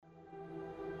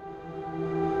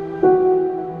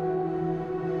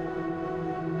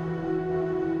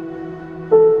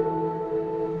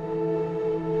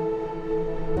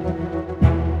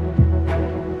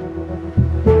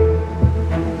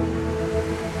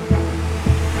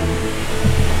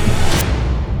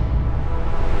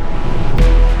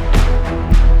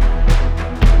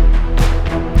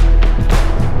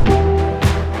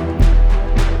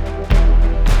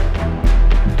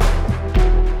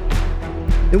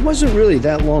It wasn't really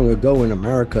that long ago in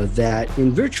America that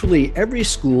in virtually every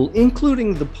school,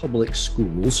 including the public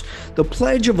schools, the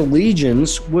Pledge of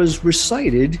Allegiance was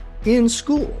recited in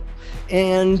school.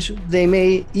 And they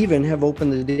may even have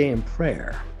opened the day in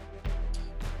prayer.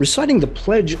 Reciting the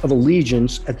Pledge of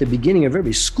Allegiance at the beginning of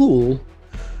every school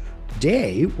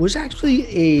day was actually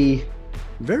a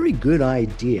very good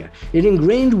idea. It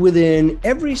ingrained within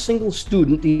every single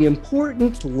student the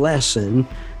important lesson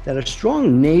that a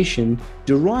strong nation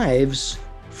derives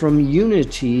from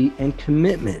unity and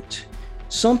commitment,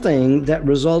 something that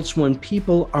results when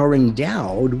people are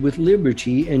endowed with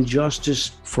liberty and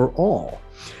justice for all.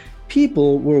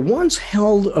 People were once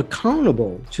held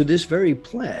accountable to this very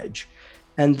pledge,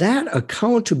 and that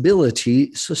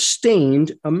accountability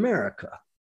sustained America.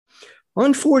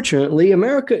 Unfortunately,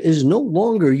 America is no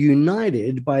longer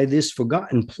united by this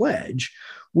forgotten pledge.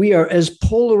 We are as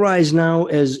polarized now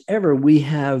as ever we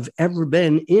have ever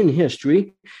been in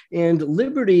history, and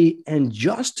liberty and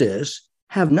justice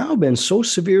have now been so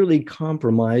severely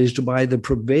compromised by the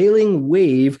prevailing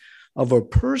wave of a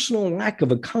personal lack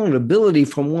of accountability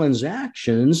from one's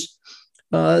actions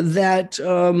that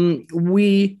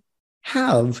we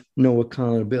have no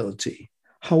accountability.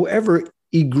 However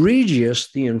egregious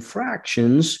the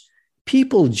infractions,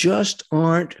 people just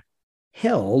aren't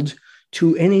held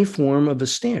to any form of a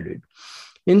standard.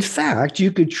 In fact,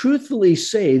 you could truthfully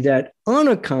say that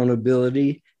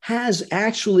unaccountability has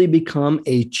actually become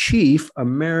a chief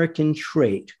American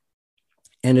trait,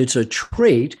 and it's a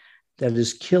trait that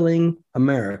is killing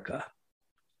America.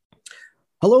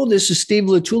 Hello, this is Steve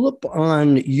LaTulip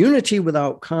on Unity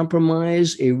Without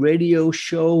Compromise, a radio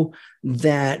show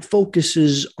that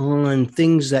focuses on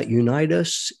things that unite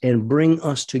us and bring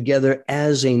us together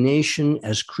as a nation,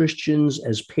 as Christians,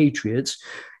 as patriots.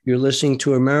 You're listening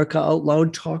to America Out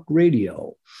Loud Talk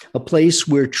Radio, a place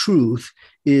where truth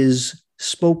is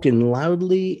spoken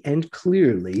loudly and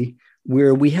clearly,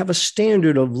 where we have a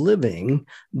standard of living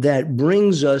that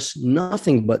brings us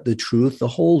nothing but the truth, the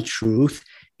whole truth,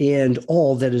 and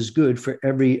all that is good for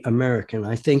every American.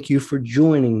 I thank you for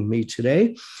joining me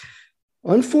today.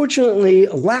 Unfortunately,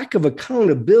 a lack of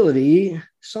accountability,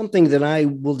 something that I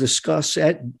will discuss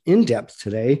in depth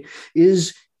today,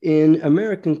 is in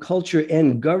American culture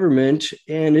and government,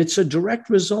 and it's a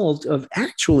direct result of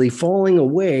actually falling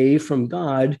away from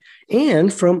God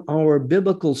and from our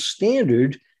biblical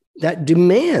standard that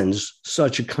demands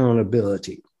such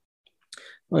accountability.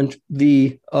 And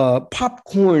the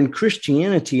popcorn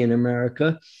Christianity in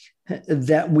America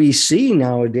that we see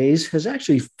nowadays has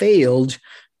actually failed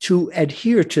to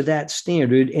adhere to that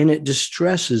standard, and it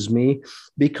distresses me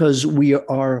because we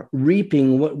are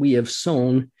reaping what we have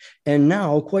sown, and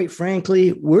now, quite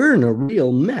frankly, we're in a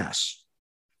real mess.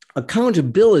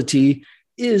 Accountability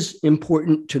is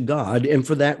important to God, and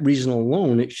for that reason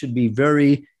alone, it should be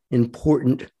very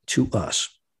important to us.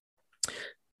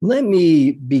 Let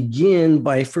me begin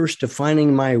by first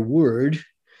defining my word.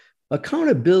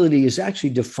 Accountability is actually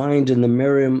defined in the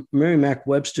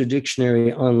Merriam-Webster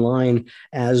Dictionary online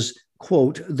as,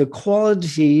 quote, the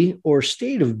quality or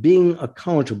state of being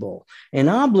accountable, an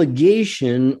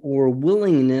obligation or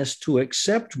willingness to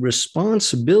accept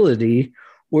responsibility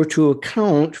or to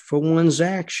account for one's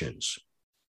actions.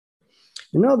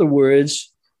 In other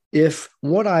words, if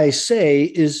what I say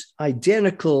is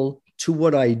identical to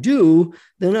what I do,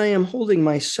 then I am holding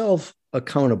myself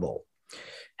accountable.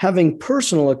 Having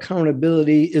personal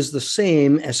accountability is the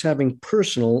same as having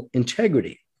personal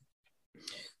integrity.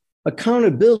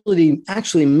 Accountability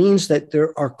actually means that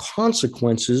there are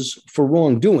consequences for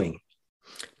wrongdoing.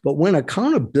 But when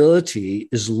accountability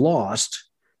is lost,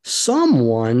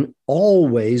 someone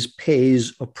always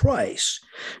pays a price.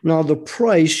 Now, the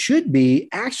price should be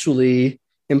actually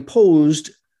imposed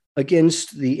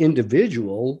against the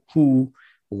individual who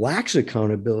lacks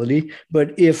accountability.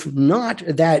 But if not,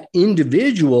 that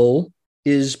individual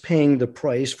is paying the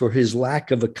price for his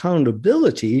lack of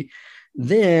accountability,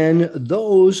 then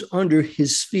those under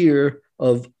his sphere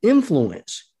of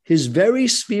influence, his very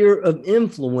sphere of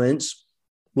influence,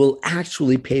 will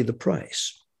actually pay the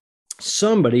price.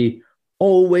 Somebody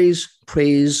always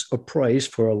pays a price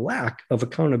for a lack of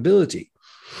accountability.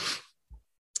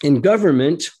 In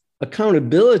government,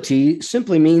 accountability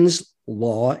simply means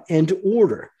law and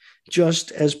order,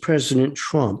 just as President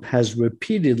Trump has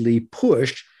repeatedly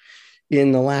pushed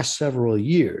in the last several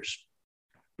years.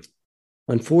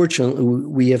 Unfortunately,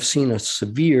 we have seen a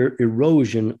severe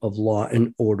erosion of law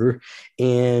and order,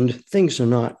 and things are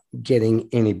not getting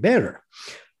any better.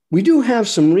 We do have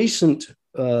some recent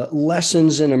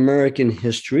lessons in American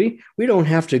history. We don't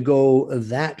have to go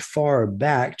that far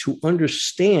back to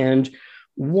understand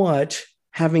what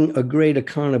having a great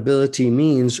accountability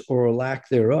means or a lack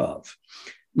thereof.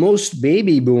 Most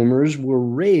baby boomers were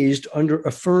raised under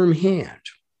a firm hand,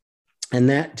 and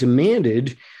that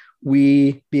demanded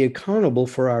we be accountable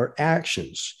for our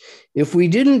actions. If we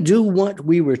didn't do what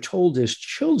we were told as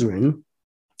children,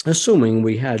 assuming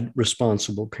we had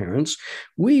responsible parents,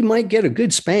 we might get a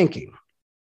good spanking.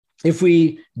 If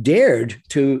we dared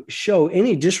to show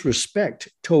any disrespect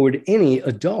toward any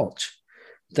adult,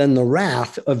 then the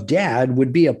wrath of dad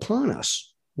would be upon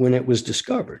us when it was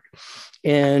discovered.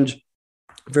 And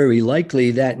very likely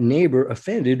that neighbor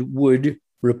offended would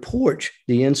report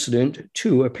the incident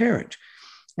to a parent,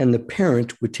 and the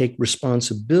parent would take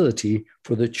responsibility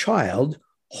for the child,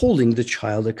 holding the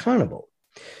child accountable.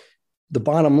 The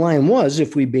bottom line was,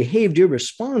 if we behaved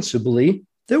irresponsibly,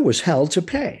 there was hell to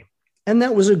pay. And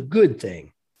that was a good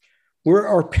thing. Were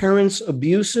our parents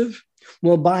abusive?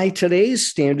 Well, by today's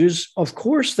standards, of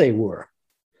course they were.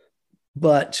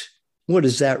 But what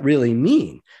does that really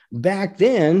mean? Back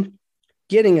then,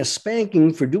 getting a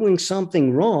spanking for doing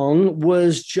something wrong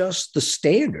was just the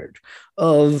standard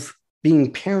of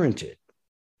being parented.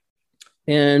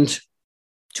 And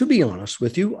to be honest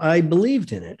with you, I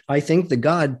believed in it. I think that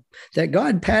God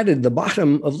patted the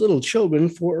bottom of little children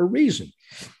for a reason.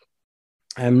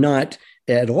 I'm not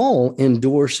at all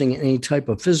endorsing any type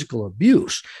of physical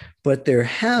abuse, but there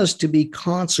has to be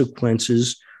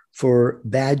consequences for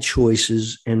bad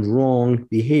choices and wrong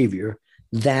behavior.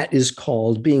 That is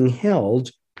called being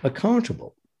held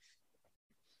accountable.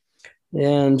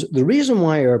 And the reason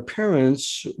why our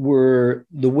parents were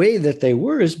the way that they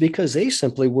were is because they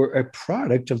simply were a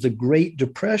product of the Great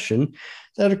Depression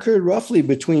that occurred roughly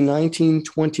between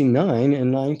 1929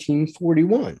 and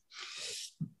 1941.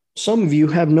 Some of you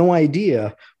have no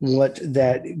idea what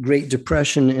that Great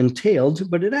Depression entailed,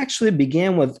 but it actually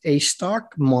began with a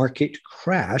stock market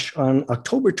crash on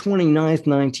October 29th,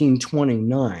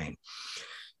 1929.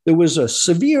 There was a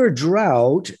severe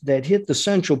drought that hit the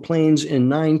Central Plains in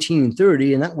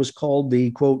 1930, and that was called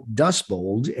the, quote, Dust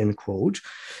Bowl, end quote.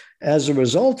 As a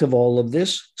result of all of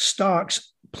this,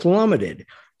 stocks plummeted,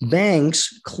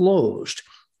 banks closed,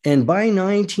 and by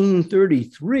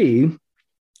 1933,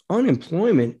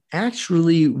 unemployment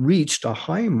actually reached a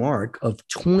high mark of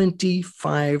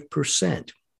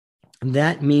 25%.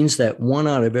 That means that 1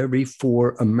 out of every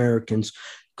 4 Americans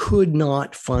could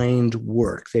not find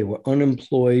work. They were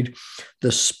unemployed.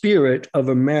 The spirit of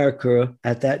America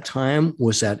at that time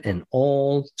was at an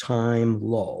all-time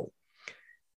low.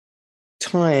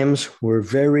 Times were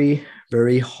very,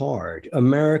 very hard.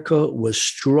 America was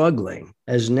struggling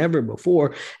as never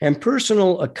before, and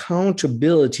personal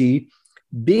accountability,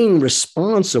 being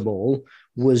responsible,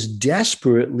 was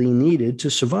desperately needed to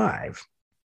survive.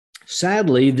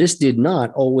 Sadly, this did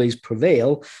not always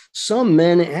prevail. Some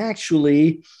men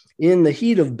actually, in the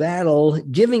heat of battle,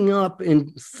 giving up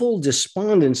in full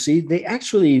despondency, they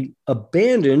actually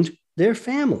abandoned their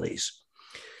families.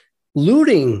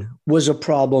 Looting was a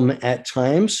problem at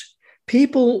times.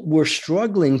 People were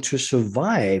struggling to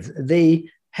survive. They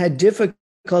had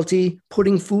difficulty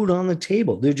putting food on the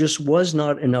table. There just was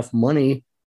not enough money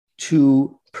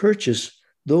to purchase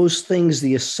those things,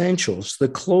 the essentials, the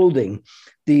clothing,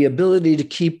 the ability to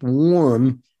keep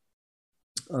warm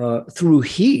through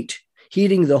heat.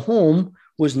 Heating the home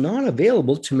was not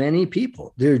available to many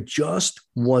people. There just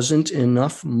wasn't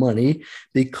enough money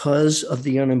because of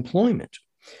the unemployment.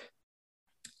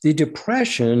 The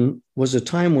Depression was a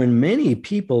time when many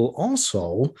people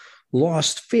also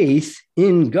lost faith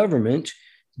in government,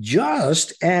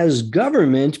 just as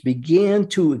government began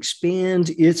to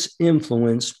expand its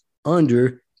influence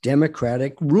under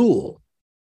democratic rule.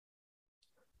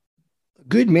 A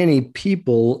good many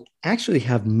people actually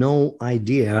have no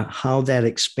idea how that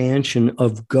expansion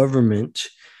of government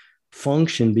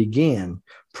function began.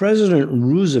 President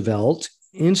Roosevelt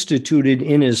instituted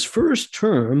in his first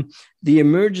term the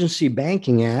Emergency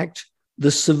Banking Act,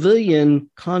 the Civilian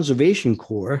Conservation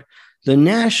Corps, the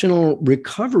National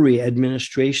Recovery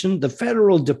Administration, the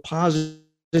Federal Deposit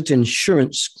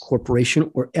Insurance Corporation,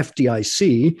 or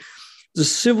FDIC, the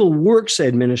Civil Works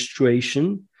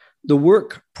Administration, the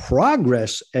Work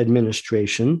Progress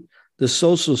Administration, the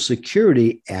Social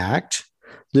Security Act,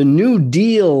 the New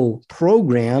Deal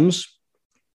programs.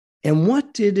 And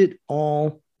what did it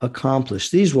all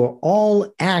accomplish? These were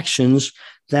all actions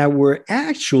that were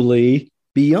actually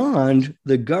beyond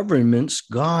the government's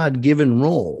God-given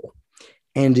role.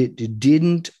 And it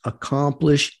didn't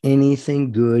accomplish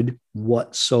anything good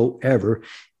whatsoever,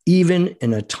 even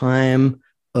in a time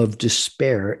of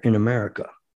despair in America.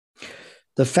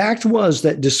 The fact was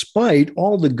that despite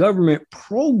all the government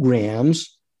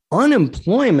programs,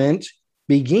 unemployment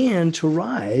began to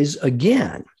rise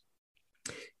again.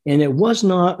 And it was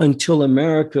not until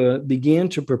America began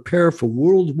to prepare for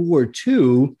World War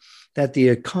II that the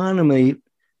economy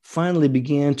finally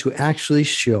began to actually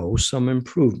show some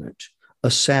improvement,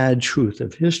 a sad truth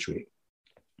of history.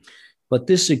 But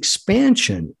this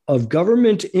expansion of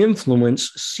government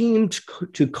influence seemed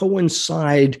to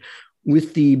coincide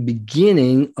with the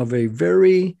beginning of a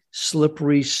very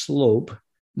slippery slope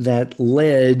that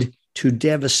led to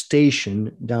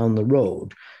devastation down the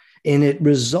road. And it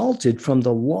resulted from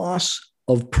the loss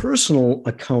of personal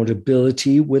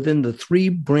accountability within the three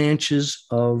branches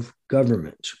of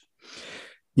government.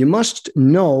 You must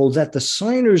know that the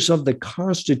signers of the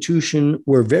Constitution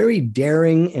were very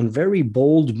daring and very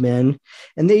bold men,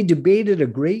 and they debated a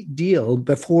great deal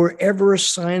before ever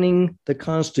signing the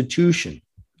Constitution.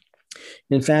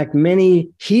 In fact,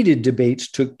 many heated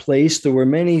debates took place. There were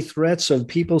many threats of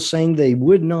people saying they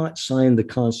would not sign the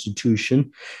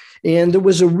Constitution, and there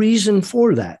was a reason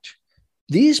for that.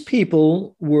 These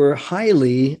people were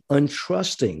highly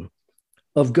untrusting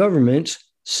of government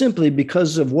simply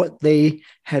because of what they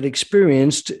had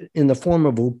experienced in the form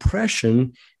of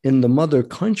oppression in the mother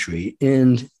country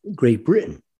in Great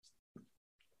Britain.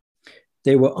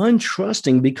 They were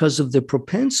untrusting because of the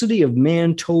propensity of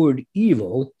man toward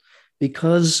evil,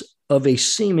 because of a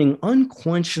seeming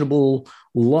unquenchable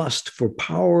lust for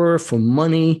power, for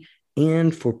money,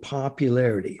 and for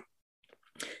popularity.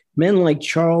 Men like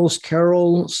Charles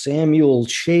Carroll, Samuel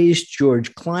Chase,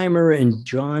 George Clymer, and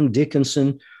John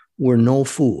Dickinson were no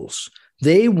fools.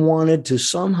 They wanted to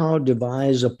somehow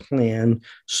devise a plan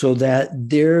so that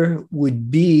there would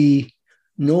be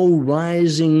no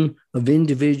rising of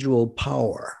individual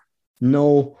power,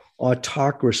 no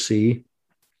autocracy,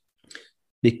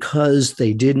 because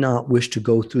they did not wish to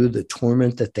go through the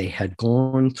torment that they had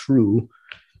gone through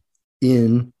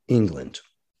in England.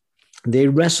 They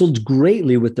wrestled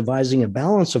greatly with devising a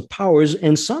balance of powers,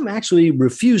 and some actually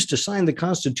refused to sign the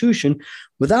Constitution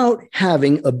without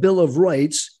having a Bill of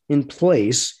Rights in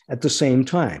place at the same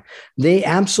time. They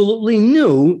absolutely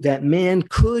knew that man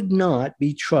could not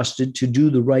be trusted to do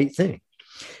the right thing.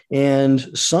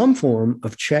 And some form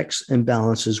of checks and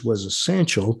balances was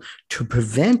essential to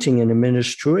preventing an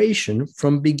administration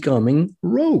from becoming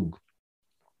rogue.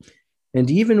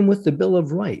 And even with the Bill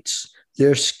of Rights,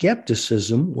 their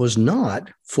skepticism was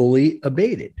not fully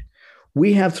abated.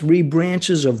 We have three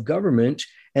branches of government,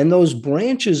 and those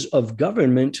branches of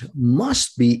government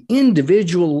must be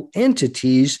individual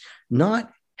entities, not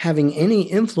having any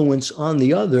influence on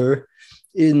the other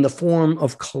in the form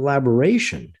of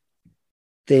collaboration.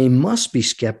 They must be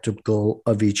skeptical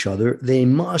of each other. They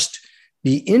must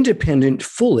be independent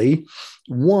fully,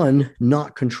 one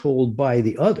not controlled by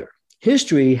the other.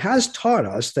 History has taught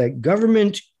us that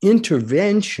government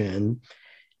intervention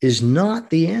is not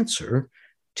the answer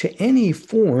to any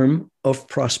form of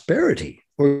prosperity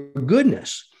or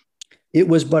goodness. It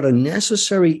was but a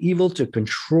necessary evil to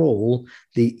control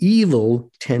the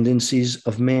evil tendencies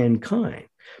of mankind.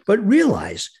 But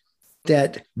realize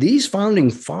that these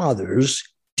founding fathers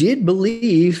did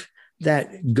believe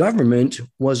that government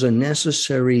was a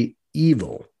necessary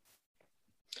evil.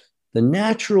 The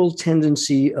natural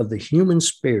tendency of the human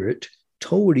spirit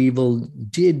toward evil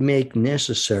did make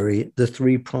necessary the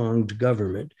three-pronged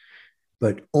government,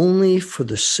 but only for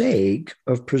the sake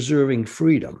of preserving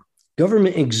freedom.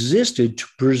 Government existed to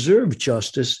preserve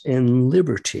justice and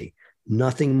liberty,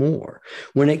 nothing more.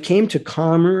 When it came to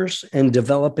commerce and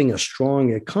developing a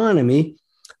strong economy,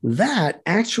 that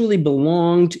actually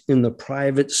belonged in the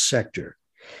private sector,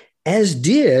 as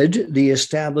did the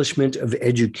establishment of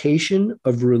education,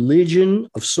 of religion,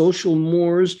 of social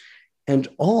mores, and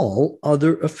all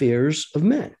other affairs of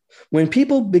men. When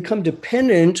people become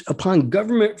dependent upon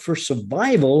government for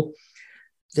survival,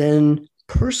 then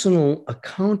personal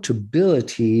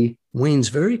accountability wanes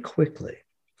very quickly.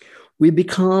 We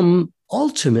become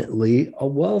ultimately a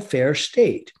welfare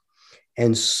state.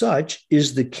 And such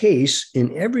is the case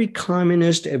in every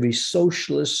communist, every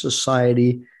socialist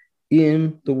society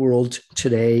in the world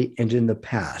today and in the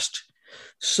past.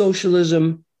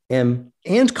 Socialism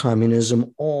and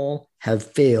communism all have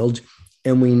failed,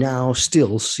 and we now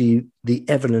still see the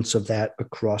evidence of that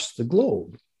across the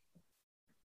globe.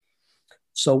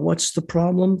 So what's the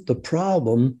problem? The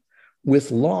problem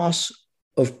with loss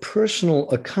of personal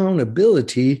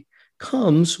accountability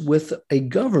comes with a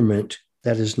government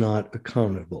that is not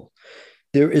accountable.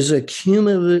 There is a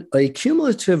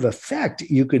cumulative effect,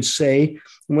 you could say,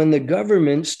 when the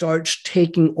government starts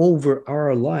taking over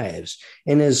our lives.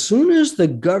 And as soon as the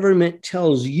government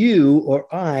tells you or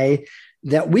I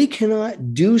that we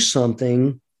cannot do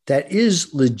something that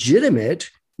is legitimate,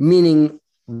 meaning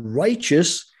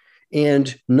righteous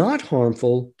and not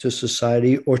harmful to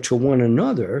society or to one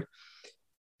another.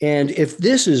 And if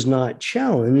this is not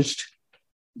challenged,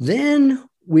 then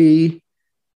we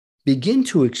begin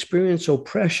to experience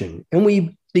oppression, and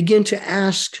we begin to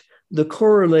ask the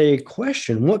corollary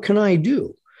question, what can I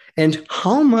do? And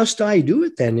how must I do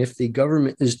it then if the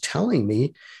government is telling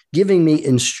me, giving me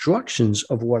instructions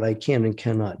of what I can and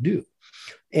cannot do?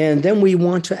 And then we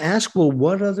want to ask, well,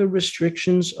 what other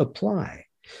restrictions apply?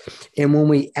 And when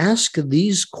we ask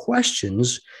these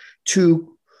questions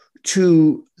to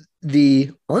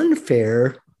the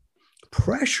unfair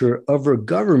pressure of a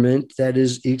government that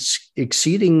is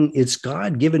exceeding its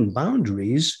God-given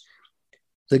boundaries,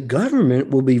 the government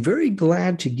will be very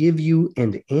glad to give you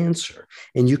an answer.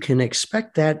 And you can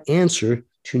expect that answer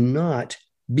to not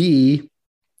be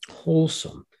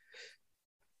wholesome.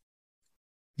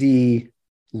 The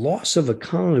loss of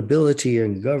accountability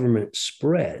in government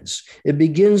spreads. It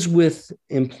begins with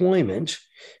employment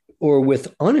or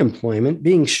with unemployment,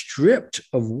 being stripped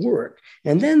of work.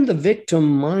 And then the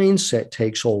victim mindset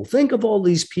takes hold. Think of all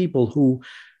these people who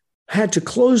had to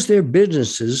close their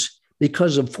businesses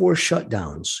because of forced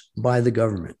shutdowns by the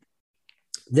government.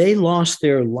 They lost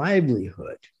their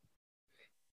livelihood.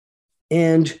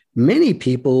 And many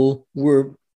people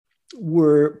were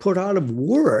put out of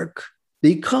work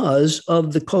because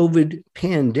of the COVID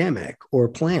pandemic or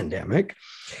plandemic.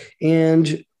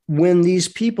 And when these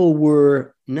people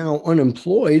were now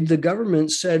unemployed, the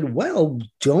government said, well,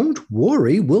 don't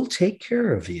worry, we'll take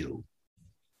care of you.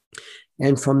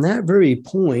 And from that very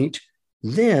point,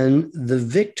 then the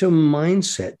victim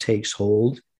mindset takes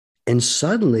hold, and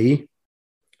suddenly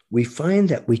we find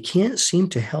that we can't seem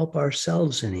to help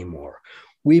ourselves anymore.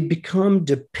 We become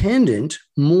dependent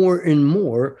more and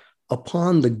more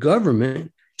upon the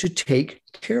government to take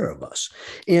care of us.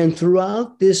 And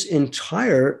throughout this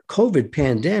entire COVID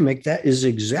pandemic, that is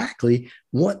exactly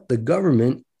what the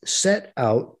government set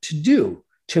out to do,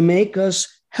 to make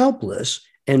us helpless.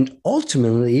 And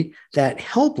ultimately, that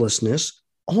helplessness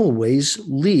always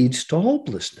leads to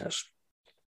hopelessness.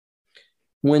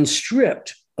 When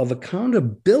stripped of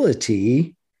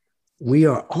accountability, we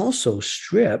are also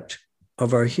stripped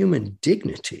of our human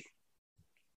dignity.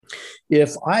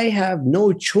 If I have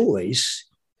no choice,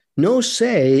 no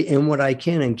say in what I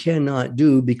can and cannot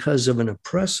do because of an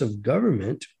oppressive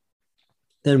government,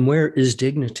 then where is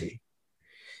dignity?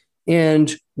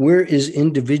 And where is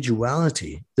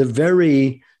individuality? The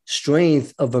very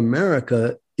strength of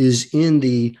America is in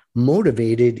the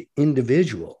motivated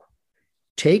individual.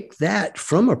 Take that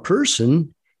from a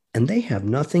person and they have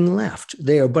nothing left.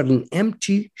 They are but an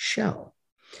empty shell.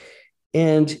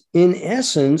 And in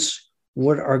essence,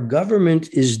 what our government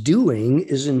is doing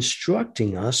is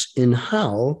instructing us in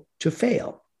how to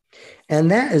fail.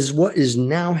 And that is what is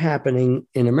now happening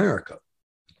in America.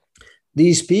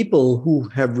 These people who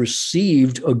have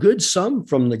received a good sum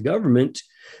from the government,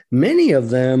 many of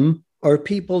them are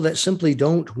people that simply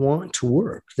don't want to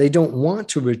work. They don't want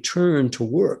to return to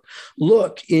work.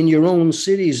 Look, in your own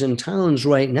cities and towns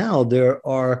right now, there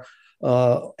are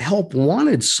help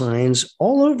wanted signs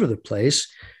all over the place.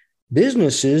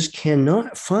 Businesses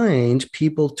cannot find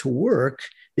people to work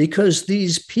because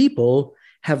these people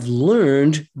have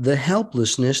learned the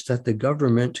helplessness that the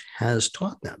government has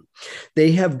taught them.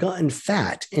 They have gotten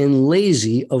fat and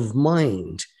lazy of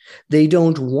mind. They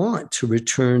don't want to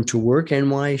return to work. And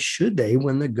why should they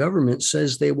when the government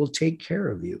says they will take care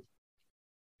of you?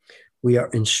 We are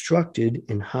instructed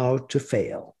in how to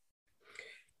fail.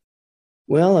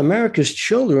 Well, America's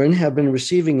children have been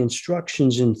receiving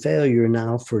instructions in failure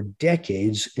now for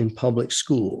decades in public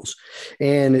schools.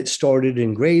 And it started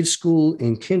in grade school,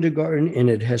 in kindergarten, and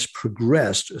it has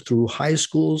progressed through high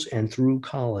schools and through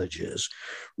colleges.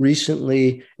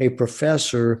 Recently, a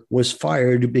professor was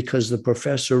fired because the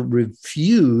professor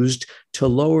refused to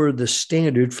lower the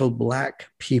standard for Black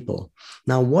people.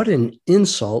 Now, what an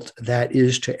insult that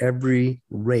is to every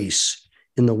race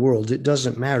in the world. It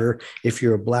doesn't matter if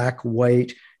you're black,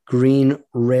 white, green,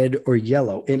 red, or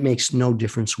yellow. It makes no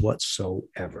difference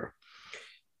whatsoever.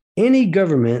 Any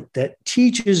government that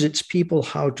teaches its people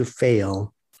how to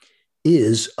fail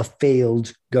is a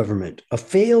failed government. A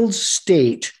failed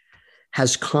state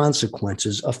has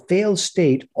consequences. A failed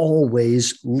state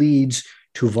always leads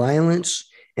to violence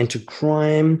and to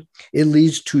crime. It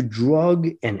leads to drug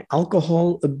and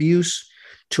alcohol abuse,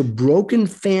 to broken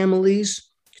families,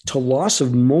 to loss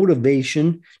of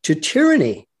motivation, to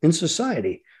tyranny in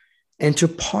society, and to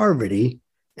poverty,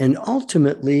 and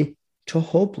ultimately to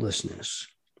hopelessness.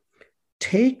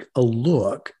 Take a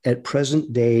look at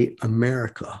present day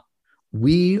America.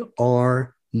 We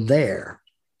are there.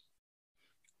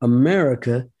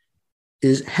 America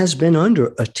has been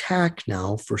under attack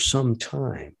now for some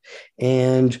time.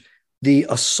 And the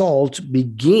assault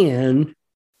began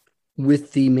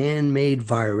with the man-made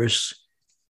virus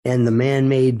and the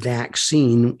man-made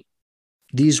vaccine.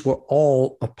 These were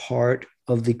all a part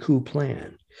of the coup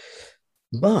plan.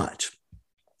 But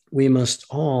we must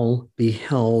all be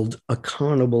held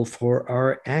accountable for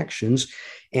our actions,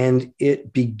 and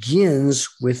it begins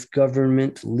with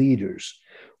government leaders.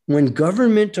 When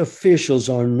government officials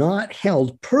are not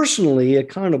held personally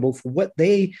accountable for what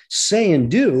they say and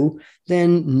do,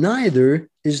 then neither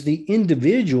is the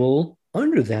individual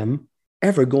under them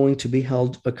ever going to be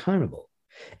held accountable,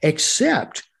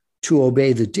 except to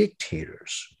obey the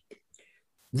dictators.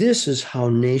 This is how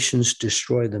nations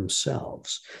destroy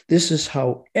themselves. This is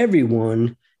how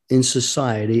everyone in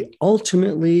society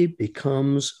ultimately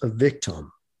becomes a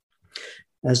victim.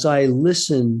 As I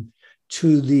listen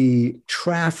to the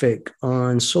traffic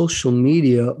on social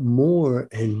media more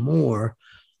and more,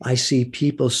 I see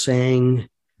people saying,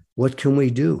 what can we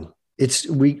do?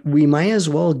 We might as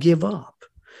well give up.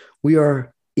 We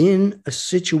are in a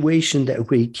situation that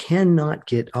we cannot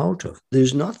get out of.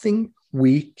 There's nothing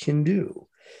we can do.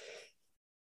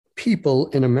 People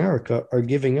in America are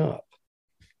giving up.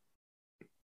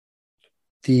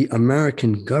 The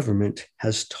American government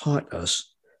has taught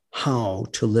us how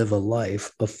to live a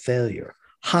life of failure,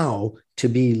 how to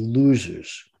be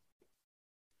losers.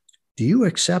 Do you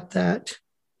accept that?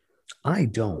 I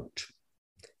don't.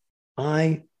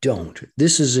 I don't.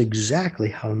 This is exactly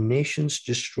how nations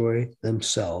destroy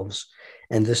themselves,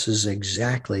 and this is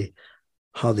exactly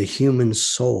how the human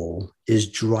soul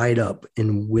is dried up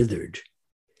and withered.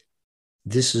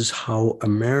 This is how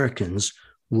Americans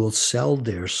will sell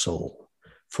their soul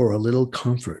for a little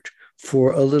comfort,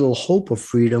 for a little hope of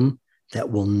freedom that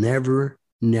will never,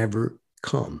 never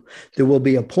come. There will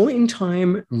be a point in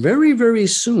time very, very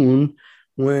soon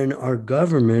when our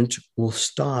government will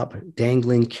stop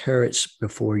dangling carrots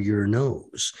before your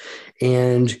nose.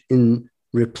 And in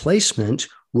replacement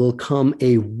will come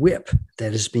a whip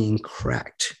that is being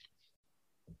cracked.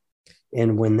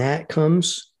 And when that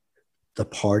comes, the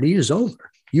party is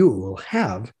over. You will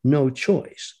have no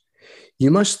choice. You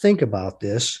must think about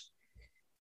this.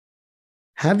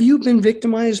 Have you been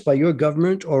victimized by your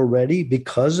government already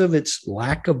because of its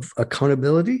lack of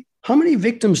accountability? How many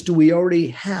victims do we already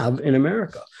have in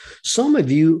America? Some of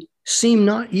you seem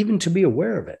not even to be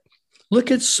aware of it.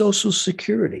 Look at Social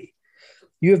Security.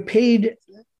 You have paid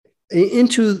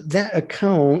into that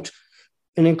account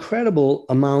an incredible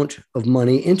amount of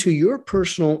money into your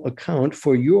personal account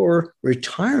for your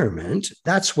retirement.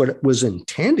 That's what it was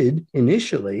intended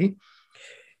initially.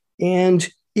 And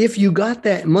if you got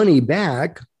that money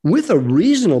back with a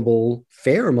reasonable,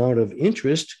 fair amount of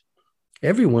interest,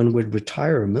 everyone would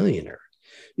retire a millionaire.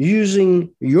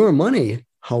 Using your money,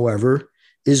 however,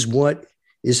 is what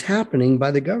is happening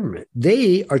by the government.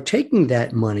 They are taking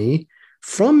that money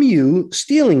from you,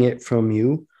 stealing it from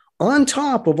you, on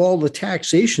top of all the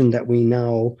taxation that we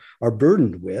now are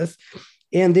burdened with.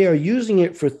 And they are using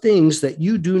it for things that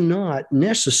you do not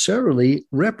necessarily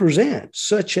represent,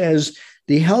 such as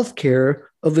the healthcare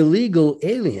of illegal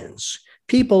aliens.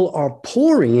 People are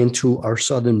pouring into our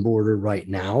southern border right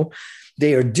now.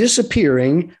 They are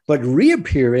disappearing, but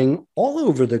reappearing all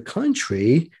over the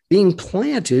country, being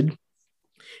planted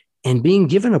and being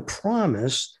given a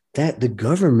promise that the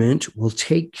government will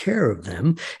take care of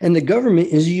them. And the government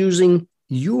is using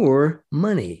your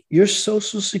money, your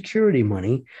Social Security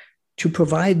money, to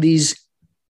provide these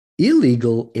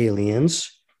illegal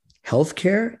aliens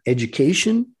healthcare,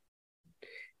 education,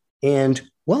 and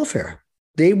welfare.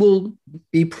 They will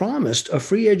be promised a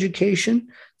free education.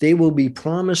 They will be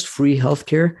promised free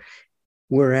healthcare,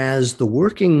 whereas the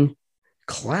working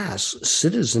class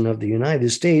citizen of the United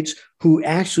States, who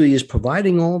actually is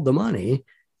providing all the money,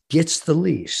 gets the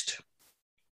least.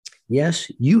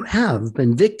 Yes, you have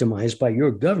been victimized by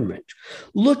your government.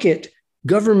 Look at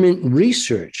government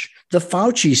research, the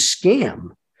Fauci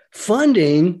scam,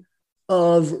 funding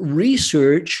of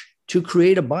research to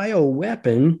create a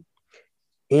bioweapon.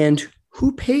 And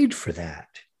who paid for that?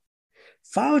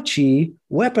 Fauci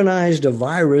weaponized a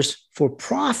virus for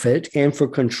profit and for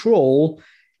control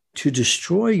to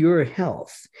destroy your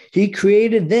health. He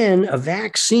created then a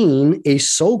vaccine, a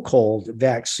so-called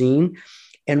vaccine,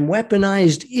 and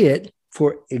weaponized it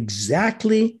for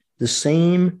exactly the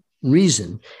same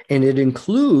reason. And it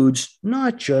includes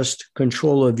not just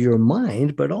control of your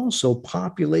mind, but also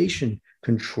population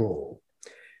control.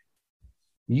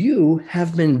 You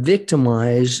have been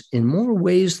victimized in more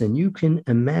ways than you can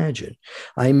imagine.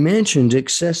 I mentioned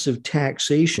excessive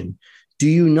taxation. Do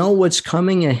you know what's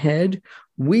coming ahead?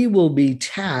 we will be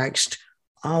taxed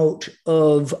out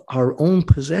of our own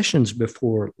possessions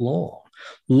before long.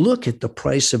 Look at the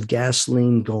price of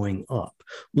gasoline going up.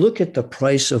 Look at the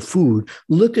price of food.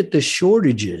 Look at the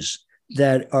shortages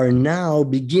that are now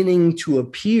beginning to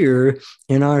appear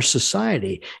in our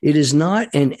society. It is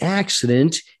not an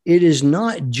accident. It is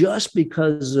not just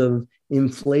because of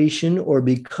inflation or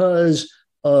because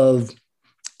of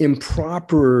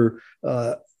improper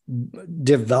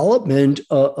development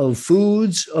of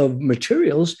foods, of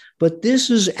materials, but this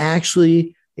is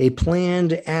actually a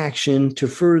planned action to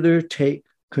further take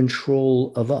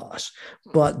control of us.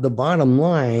 But the bottom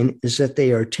line is that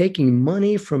they are taking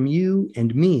money from you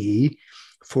and me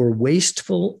for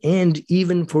wasteful and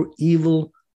even for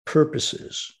evil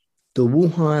purposes. The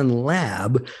Wuhan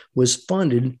lab was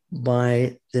funded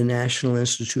by the National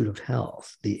Institute of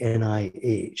Health, the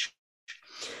NIH.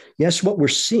 Yes, what we're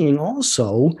seeing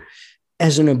also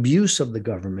as an abuse of the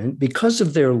government, because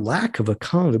of their lack of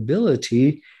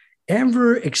accountability,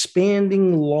 ever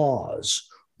expanding laws,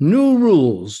 new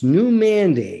rules, new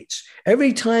mandates.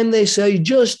 Every time they say,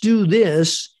 just do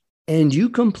this, and you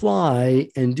comply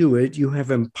and do it, you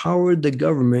have empowered the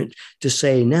government to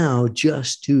say, now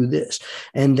just do this.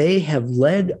 And they have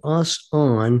led us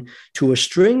on to a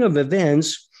string of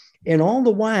events, and all the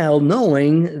while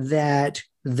knowing that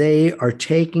they are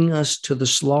taking us to the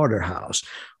slaughterhouse.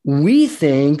 We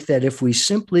think that if we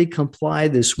simply comply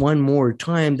this one more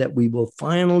time, that we will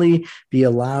finally be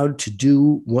allowed to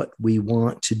do what we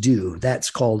want to do.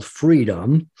 That's called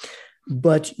freedom.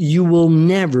 But you will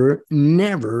never,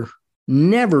 never,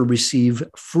 never receive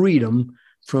freedom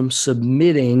from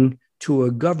submitting to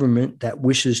a government that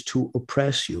wishes to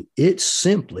oppress you. It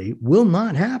simply will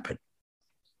not happen.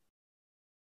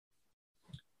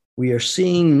 We are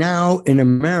seeing now in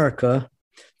America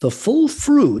the full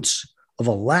fruits of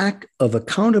a lack of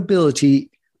accountability,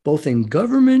 both in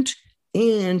government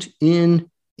and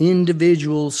in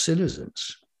individual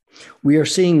citizens. We are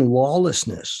seeing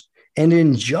lawlessness and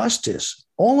injustice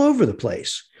all over the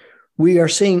place. We are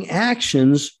seeing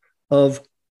actions of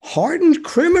hardened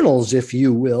criminals, if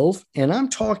you will, and I'm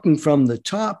talking from the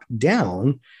top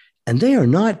down, and they are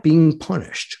not being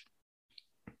punished.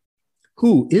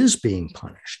 Who is being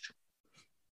punished?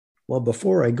 Well,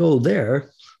 before I go there,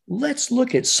 let's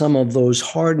look at some of those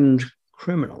hardened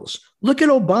criminals. Look at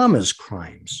Obama's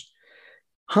crimes.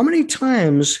 How many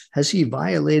times has he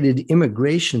violated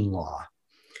immigration law?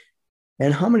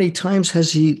 And how many times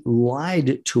has he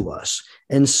lied to us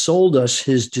and sold us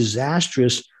his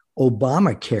disastrous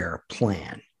Obamacare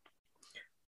plan?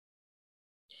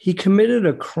 He committed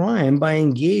a crime by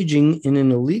engaging in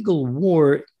an illegal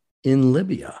war in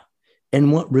Libya.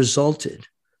 And what resulted?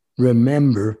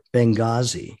 Remember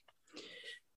Benghazi.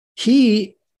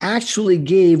 He actually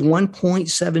gave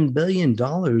 $1.7 billion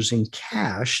in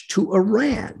cash to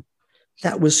Iran.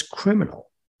 That was criminal.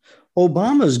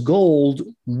 Obama's goal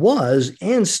was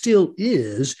and still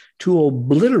is to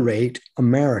obliterate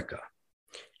America.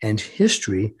 And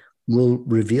history will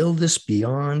reveal this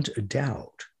beyond a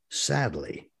doubt,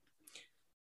 sadly.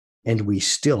 And we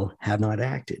still have not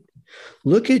acted.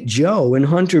 Look at Joe and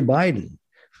Hunter Biden.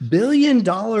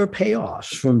 Billion-dollar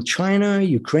payoffs from China,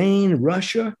 Ukraine,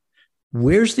 Russia.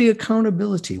 Where's the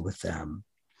accountability with them?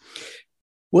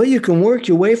 Well, you can work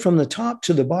your way from the top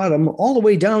to the bottom, all the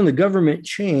way down the government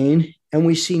chain, and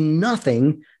we see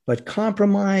nothing but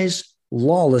compromise,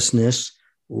 lawlessness,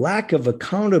 lack of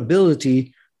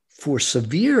accountability for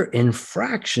severe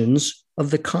infractions of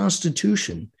the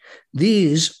Constitution.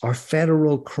 These are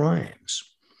federal crimes.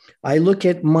 I look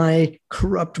at my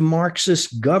corrupt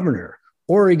Marxist governor,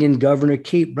 Oregon Governor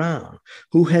Kate Brown,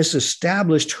 who has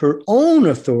established her own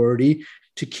authority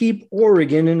to keep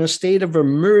Oregon in a state of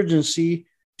emergency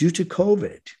due to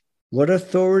COVID. What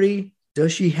authority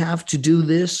does she have to do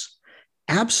this?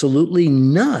 Absolutely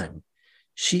none.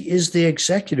 She is the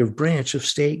executive branch of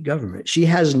state government. She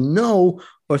has no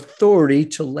authority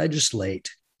to legislate,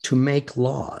 to make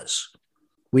laws.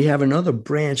 We have another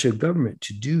branch of government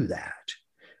to do that.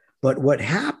 But what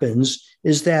happens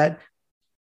is that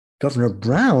Governor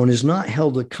Brown is not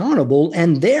held accountable,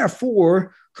 and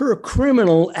therefore her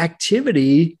criminal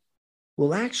activity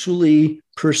will actually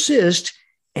persist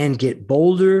and get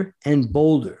bolder and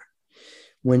bolder.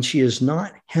 When she is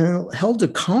not held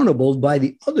accountable by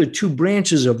the other two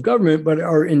branches of government, but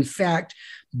are in fact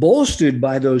bolstered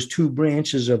by those two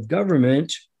branches of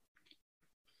government,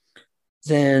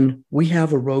 then we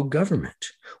have a rogue government.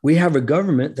 We have a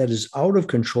government that is out of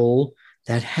control,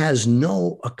 that has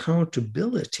no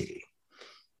accountability.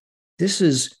 This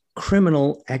is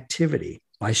criminal activity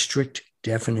by strict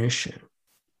definition.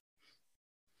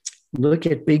 Look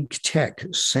at big tech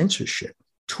censorship.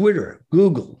 Twitter,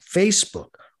 Google, Facebook,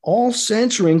 all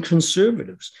censoring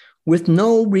conservatives with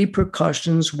no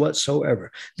repercussions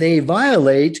whatsoever. They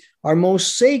violate our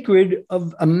most sacred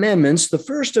of amendments, the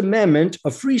First Amendment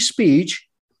of free speech,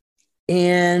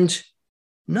 and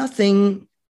nothing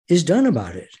is done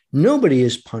about it. Nobody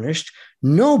is punished.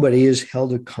 Nobody is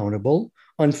held accountable.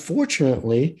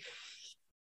 Unfortunately,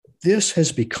 this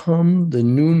has become the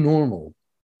new normal.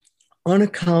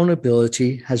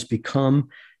 Unaccountability has become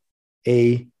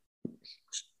a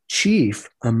chief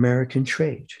American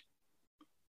trait.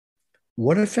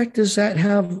 What effect does that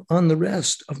have on the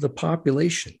rest of the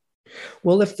population?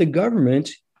 Well, if the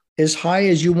government, as high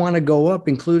as you want to go up,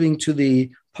 including to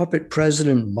the puppet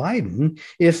President Biden,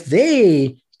 if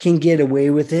they can get away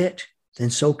with it, then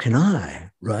so can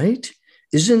I, right?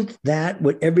 Isn't that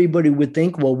what everybody would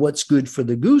think? Well, what's good for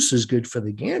the goose is good for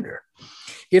the gander.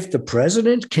 If the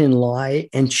president can lie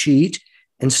and cheat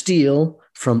and steal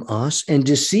from us and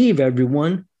deceive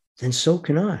everyone, then so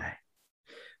can I.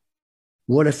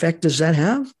 What effect does that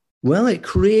have? Well, it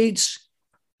creates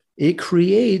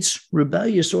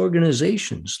rebellious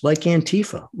organizations like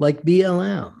Antifa, like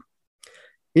BLM.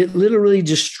 It literally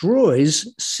destroys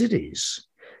cities.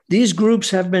 These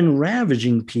groups have been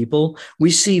ravaging people.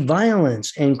 We see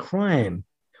violence and crime.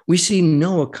 We see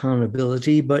no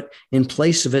accountability, but in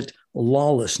place of it,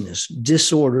 lawlessness,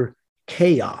 disorder,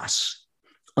 chaos,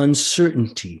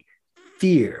 uncertainty,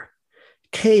 fear.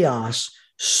 Chaos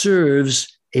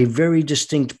serves a very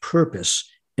distinct purpose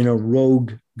in a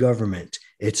rogue government.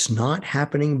 It's not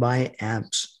happening by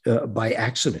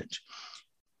accident.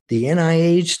 The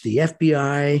NIH, the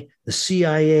FBI, the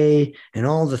CIA, and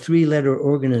all the three-letter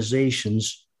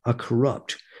organizations are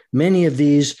corrupt. Many of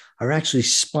these are actually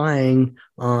spying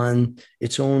on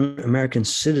its own American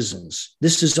citizens.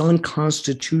 This is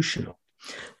unconstitutional.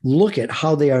 Look at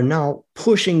how they are now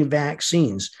pushing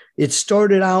vaccines. It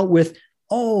started out with,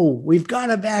 oh, we've got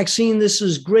a vaccine. This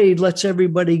is great. Let's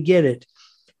everybody get it.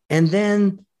 And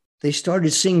then they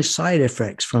started seeing side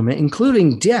effects from it,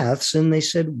 including deaths. And they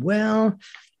said, well,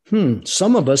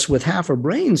 some of us with half a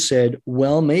brain said,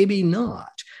 well, maybe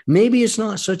not. Maybe it's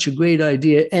not such a great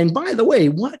idea. And by the way,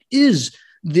 what is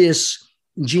this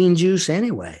gene juice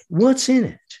anyway? What's in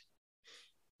it?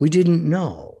 We didn't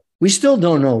know. We still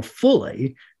don't know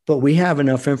fully, but we have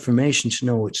enough information to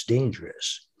know it's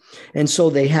dangerous. And so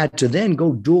they had to then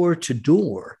go door to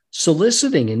door,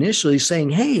 soliciting initially,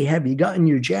 saying, hey, have you gotten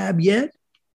your jab yet?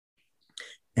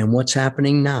 And what's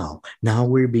happening now? Now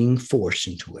we're being forced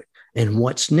into it. And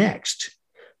what's next?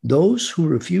 Those who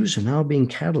refuse are now being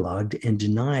cataloged and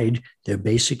denied their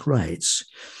basic rights.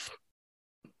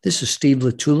 This is Steve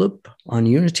LaTulip on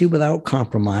Unity Without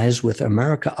Compromise with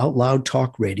America Out Loud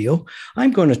Talk Radio.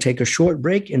 I'm going to take a short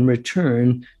break and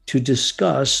return to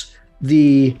discuss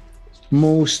the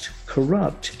most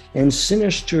corrupt and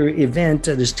sinister event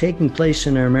that is taking place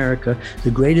in America,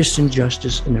 the greatest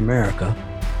injustice in America,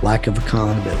 lack of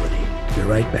accountability. Be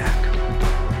right back.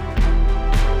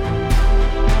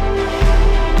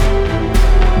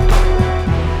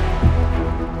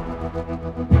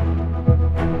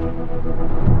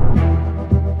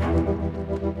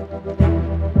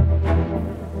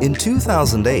 In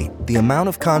 2008, the amount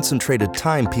of concentrated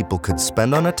time people could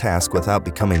spend on a task without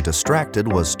becoming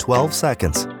distracted was 12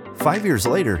 seconds. 5 years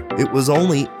later, it was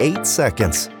only 8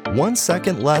 seconds, 1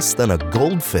 second less than a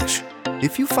goldfish.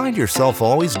 If you find yourself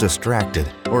always distracted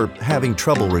or having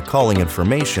trouble recalling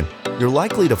information, you're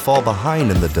likely to fall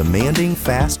behind in the demanding,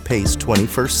 fast-paced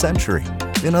 21st century.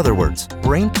 In other words,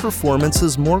 brain performance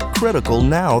is more critical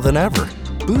now than ever.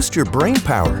 Boost your brain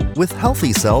power with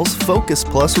Healthy Cells Focus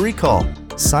Plus Recall.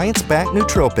 Science-backed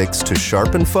nootropics to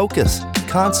sharpen focus,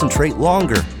 concentrate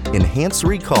longer, enhance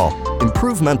recall,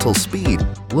 improve mental speed,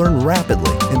 learn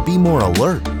rapidly, and be more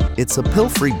alert. It's a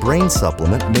pill-free brain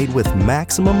supplement made with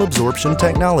maximum absorption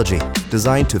technology,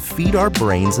 designed to feed our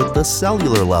brains at the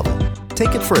cellular level.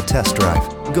 Take it for a test drive.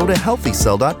 Go to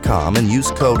healthycell.com and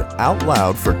use code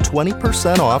OUTLOUD for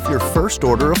 20% off your first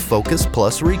order of Focus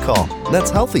Plus Recall. That's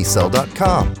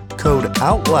healthycell.com. Code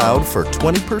OUTLOUD for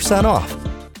 20% off.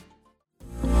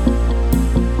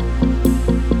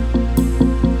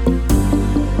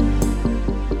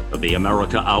 The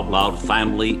America Out Loud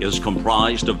family is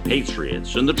comprised of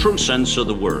patriots in the true sense of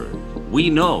the word. We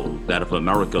know that if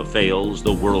America fails,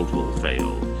 the world will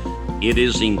fail. It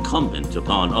is incumbent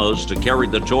upon us to carry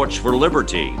the torch for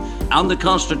liberty and the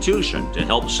Constitution to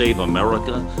help save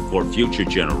America for future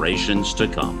generations to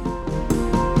come.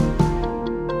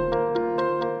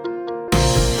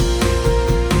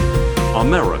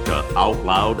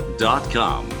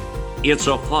 AmericaOutloud.com. It's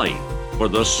a fight for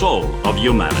the soul of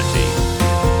humanity.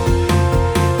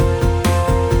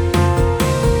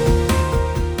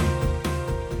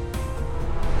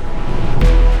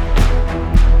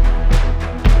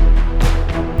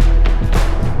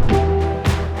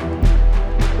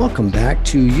 Welcome back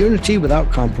to Unity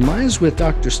Without Compromise with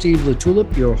Dr. Steve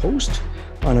LaTulip, your host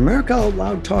on America Out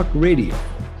Loud Talk Radio.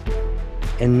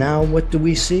 And now what do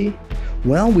we see?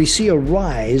 Well, we see a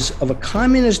rise of a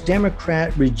communist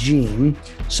Democrat regime,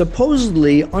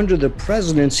 supposedly under the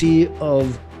presidency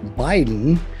of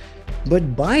Biden.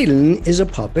 But Biden is a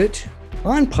puppet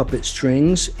on puppet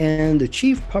strings, and the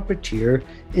chief puppeteer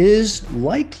is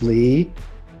likely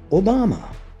Obama.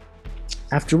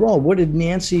 After all, what did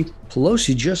Nancy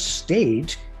Pelosi just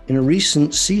state in a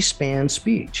recent C-SPAN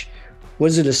speech?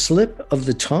 Was it a slip of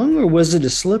the tongue, or was it a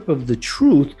slip of the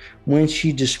truth when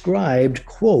she described,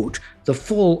 quote, the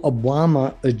full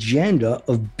Obama agenda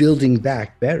of building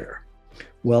back better?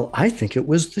 Well, I think it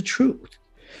was the truth.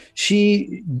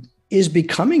 She is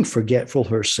becoming forgetful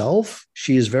herself.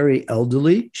 She is very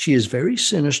elderly. She is very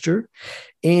sinister,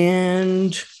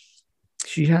 and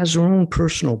she has her own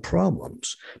personal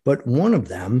problems. But one of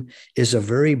them is a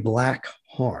very black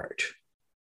heart.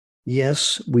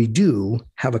 Yes, we do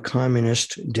have a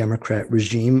communist Democrat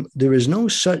regime. There is no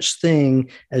such thing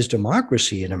as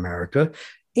democracy in America.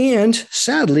 And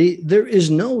sadly, there is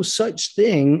no such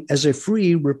thing as a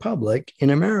free republic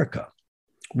in America.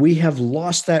 We have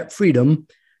lost that freedom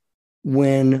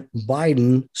when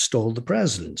Biden stole the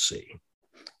presidency.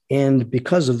 And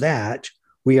because of that,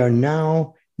 we are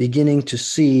now beginning to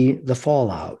see the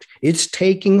fallout. It's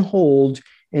taking hold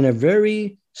in a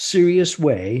very serious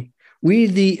way. We,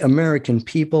 the American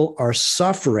people, are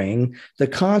suffering the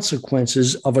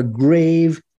consequences of a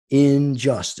grave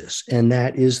injustice, and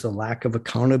that is the lack of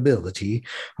accountability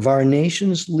of our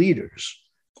nation's leaders.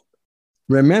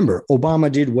 Remember,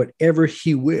 Obama did whatever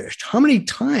he wished. How many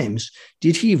times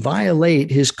did he violate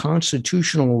his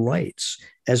constitutional rights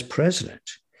as president?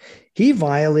 He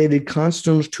violated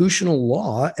constitutional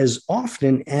law as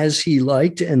often as he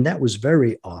liked, and that was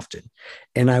very often.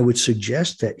 And I would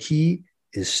suggest that he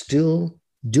is still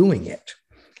doing it.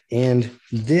 And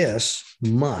this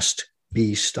must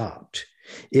be stopped.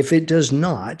 If it does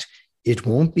not, it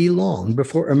won't be long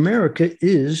before America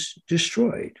is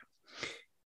destroyed.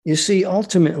 You see,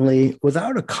 ultimately,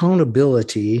 without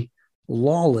accountability,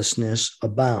 lawlessness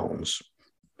abounds.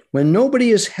 When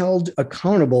nobody is held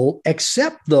accountable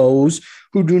except those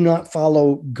who do not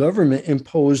follow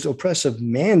government-imposed oppressive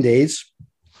mandates,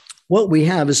 what we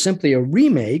have is simply a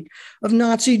remake of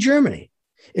Nazi Germany.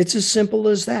 It's as simple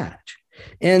as that.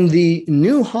 And the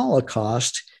new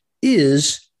Holocaust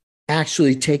is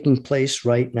actually taking place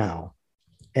right now.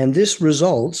 And this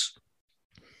results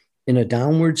in a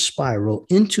downward spiral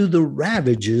into the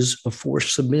ravages of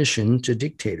forced submission to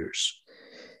dictators.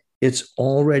 It's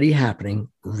already happening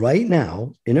right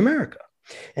now in America.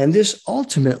 And this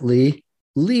ultimately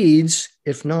leads,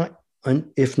 if not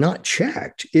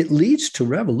checked, it leads to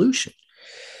revolution.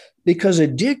 Because a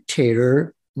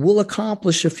dictator will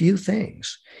accomplish a few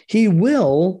things. He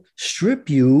will strip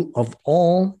you of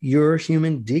all your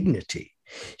human dignity.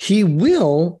 He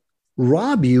will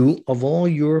rob you of all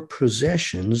your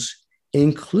possessions,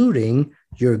 including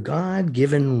your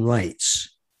God-given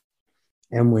rights.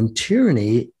 And when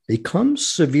tyranny becomes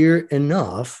severe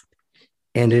enough,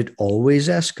 and it always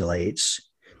escalates,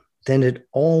 then it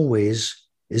always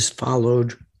is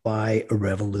followed by a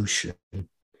revolution.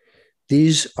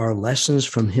 These are lessons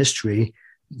from history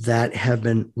that have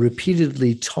been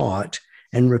repeatedly taught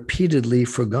and repeatedly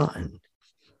forgotten.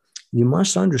 You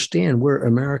must understand where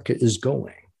America is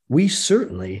going. We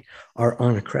certainly are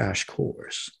on a crash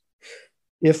course.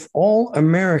 If all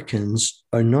Americans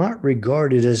are not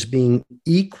regarded as being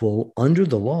equal under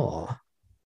the law,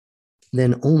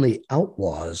 then only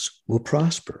outlaws will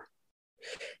prosper.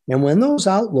 And when those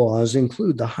outlaws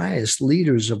include the highest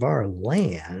leaders of our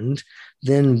land,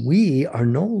 then we are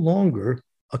no longer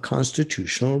a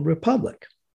constitutional republic.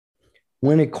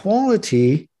 When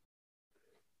equality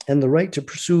and the right to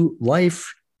pursue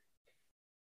life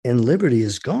and liberty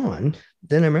is gone,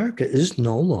 then America is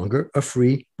no longer a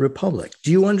free republic.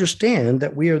 Do you understand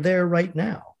that we are there right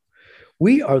now?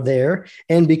 We are there,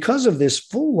 and because of this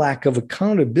full lack of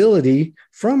accountability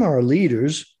from our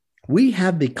leaders, we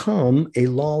have become a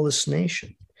lawless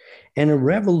nation. And a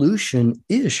revolution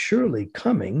is surely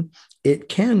coming. It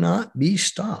cannot be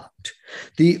stopped.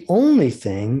 The only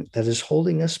thing that is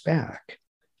holding us back,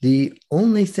 the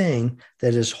only thing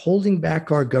that is holding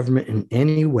back our government in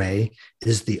any way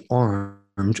is the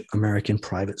armed American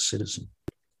private citizen.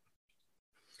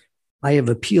 I have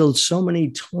appealed so many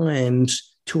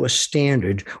times to a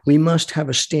standard. We must have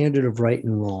a standard of right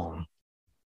and wrong.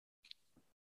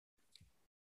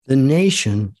 The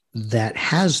nation that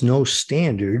has no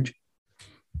standard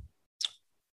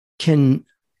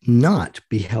cannot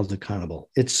be held accountable.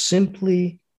 It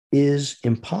simply is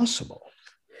impossible.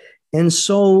 And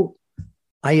so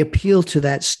I appeal to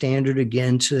that standard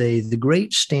again today, the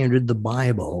great standard, the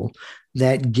Bible,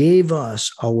 that gave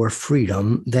us our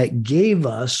freedom, that gave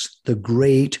us the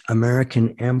great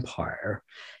American empire,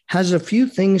 has a few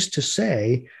things to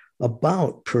say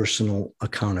about personal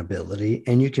accountability,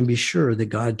 and you can be sure that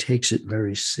God takes it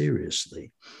very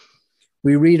seriously.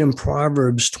 We read in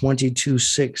Proverbs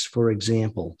 22:6, for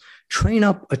example, train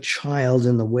up a child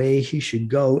in the way he should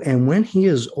go, and when he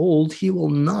is old, he will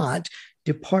not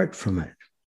depart from it.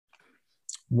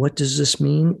 What does this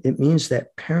mean? It means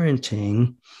that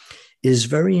parenting is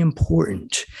very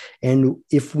important. And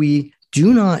if we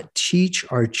do not teach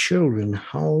our children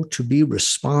how to be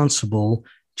responsible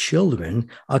children,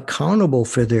 accountable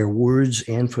for their words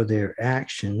and for their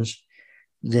actions,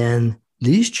 then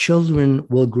these children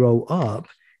will grow up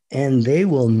and they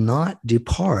will not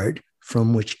depart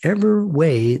from whichever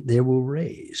way they were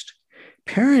raised.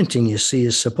 Parenting, you see,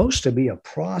 is supposed to be a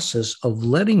process of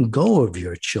letting go of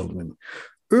your children.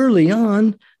 Early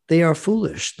on, they are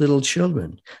foolish little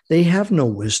children. They have no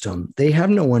wisdom. They have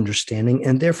no understanding,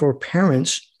 and therefore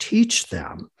parents teach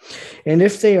them. And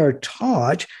if they are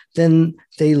taught, then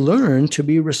they learn to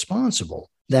be responsible.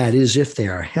 That is, if they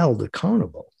are held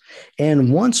accountable.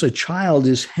 And once a child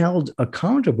is held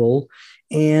accountable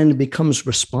and becomes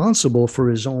responsible for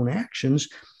his own actions,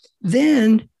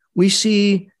 then we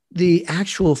see the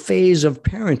actual phase of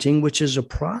parenting, which is a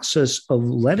process of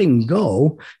letting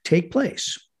go, take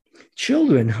place.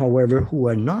 Children, however, who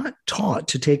are not taught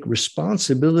to take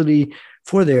responsibility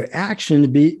for their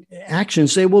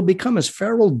actions, they will become as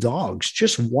feral dogs,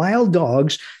 just wild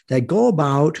dogs that go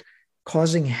about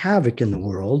causing havoc in the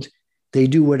world. They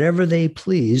do whatever they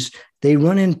please. They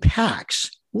run in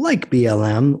packs like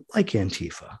BLM, like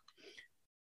Antifa.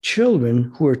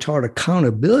 Children who are taught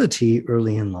accountability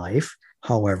early in life,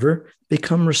 however,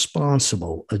 become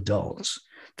responsible adults.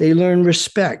 They learn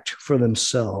respect for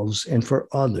themselves and for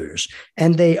others,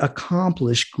 and they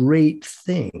accomplish great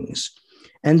things.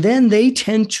 And then they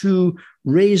tend to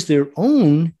raise their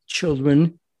own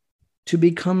children to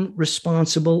become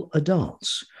responsible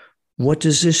adults. What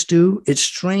does this do? It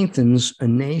strengthens a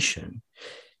nation.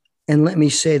 And let me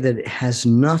say that it has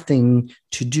nothing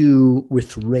to do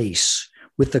with race,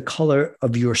 with the color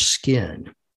of your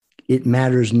skin. It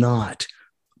matters not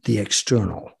the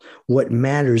external. What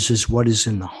matters is what is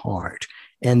in the heart.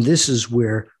 And this is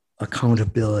where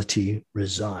accountability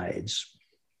resides.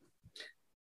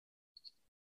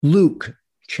 Luke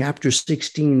chapter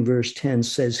 16, verse 10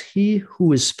 says, "He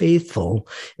who is faithful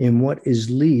in what is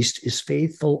least is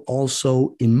faithful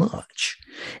also in much.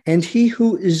 And he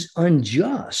who is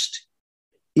unjust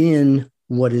in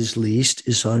what is least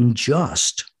is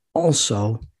unjust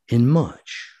also in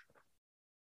much."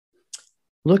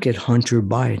 Look at Hunter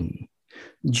Biden.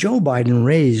 Joe Biden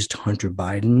raised Hunter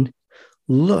Biden.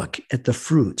 Look at the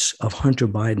fruits of Hunter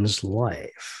Biden's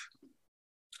life.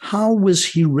 How was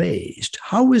he raised?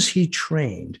 How was he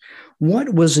trained?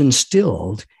 What was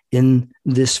instilled in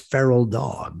this feral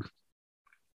dog?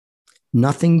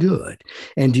 Nothing good.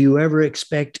 And do you ever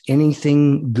expect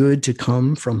anything good to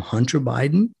come from Hunter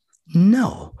Biden?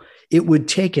 No. It would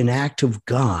take an act of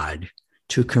God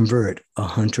to convert a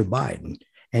Hunter Biden.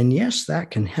 And yes,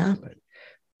 that can happen.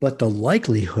 But the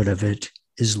likelihood of it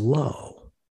is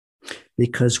low.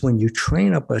 Because when you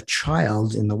train up a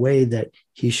child in the way that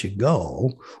he should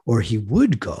go, or he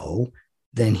would go,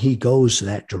 then he goes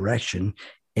that direction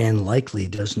and likely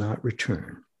does not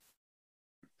return.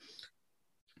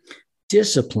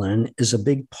 Discipline is a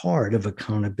big part of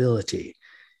accountability.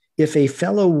 If a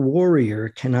fellow warrior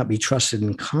cannot be trusted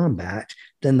in combat,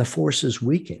 then the force is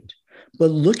weakened. But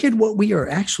look at what we are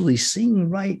actually seeing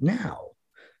right now.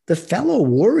 The fellow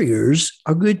warriors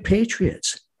are good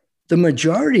patriots. The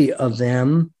majority of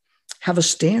them have a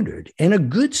standard and a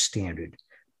good standard.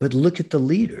 But look at the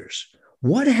leaders.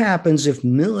 What happens if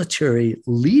military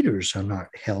leaders are not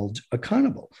held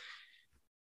accountable?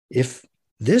 If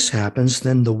this happens,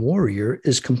 then the warrior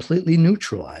is completely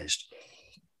neutralized.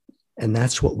 And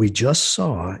that's what we just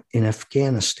saw in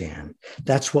Afghanistan.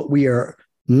 That's what we are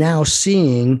now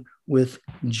seeing with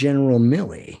General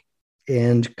Milley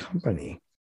and company.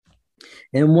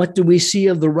 And what do we see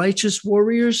of the righteous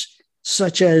warriors,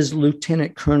 such as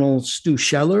Lieutenant Colonel Stu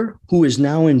Scheller, who is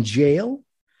now in jail?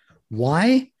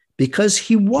 Why? Because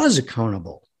he was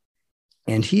accountable,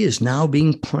 and he is now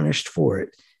being punished for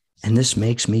it. And this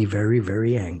makes me very,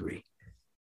 very angry.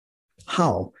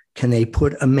 How can they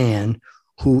put a man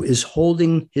who is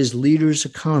holding his leaders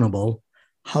accountable,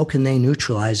 how can they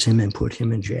neutralize him and put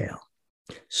him in jail?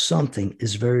 Something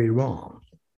is very wrong.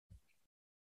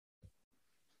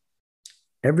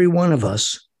 Every one of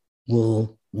us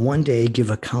will one day give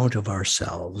account of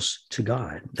ourselves to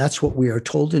God. That's what we are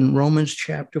told in Romans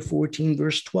chapter 14,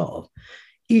 verse 12.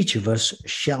 Each of us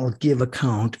shall give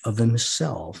account of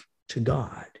himself to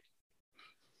God.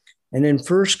 And in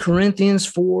 1 Corinthians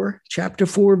 4, chapter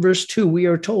 4, verse 2, we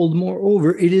are told,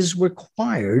 moreover, it is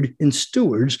required in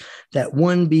stewards that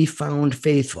one be found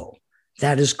faithful.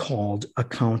 That is called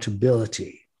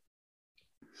accountability.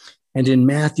 And in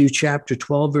Matthew chapter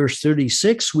 12, verse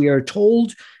 36, we are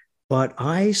told, but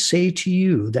I say to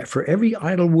you that for every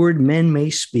idle word men may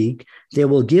speak, they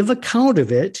will give account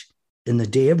of it in the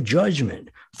day of judgment.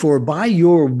 For by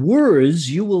your words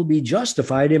you will be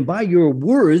justified, and by your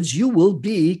words you will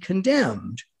be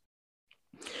condemned.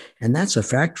 And that's a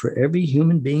fact for every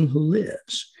human being who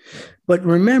lives. But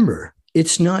remember,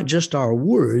 it's not just our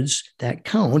words that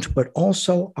count, but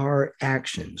also our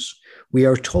actions. We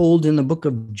are told in the book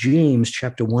of James,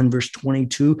 chapter 1, verse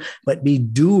 22, but be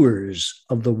doers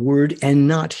of the word and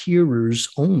not hearers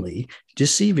only,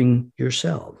 deceiving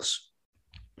yourselves.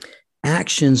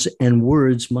 Actions and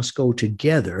words must go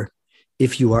together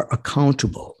if you are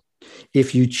accountable,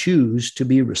 if you choose to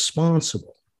be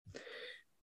responsible.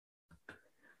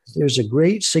 There's a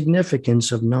great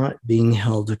significance of not being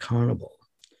held accountable.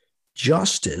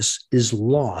 Justice is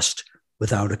lost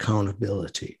without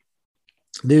accountability.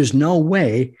 There's no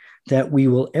way that we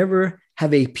will ever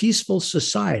have a peaceful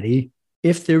society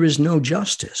if there is no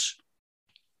justice.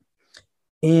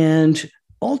 And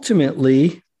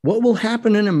ultimately, what will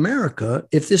happen in America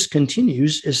if this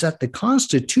continues is that the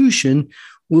Constitution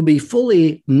will be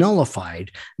fully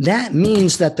nullified. That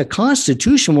means that the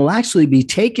Constitution will actually be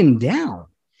taken down.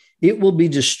 It will be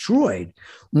destroyed.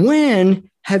 When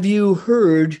have you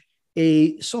heard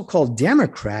a so-called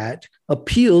Democrat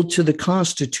appeal to the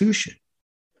Constitution?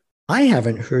 I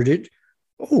haven't heard it,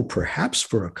 perhaps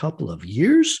for a couple of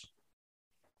years.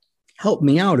 Help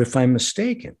me out if I'm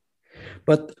mistaken.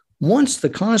 But once the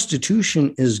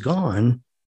Constitution is gone,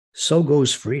 so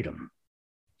goes freedom.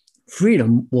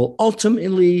 Freedom will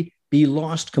ultimately be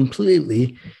lost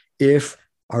completely if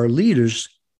our leaders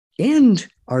and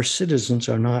our citizens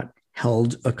are not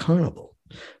held accountable.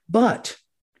 But,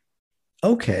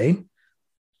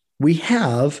 we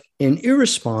have an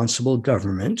irresponsible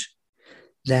government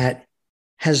that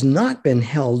has not been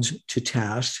held to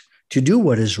task to do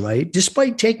what is right,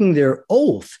 despite taking their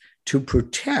oath to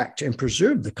protect and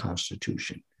preserve the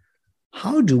Constitution.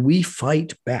 How do we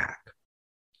fight back?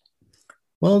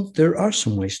 Well, there are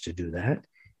some ways to do that,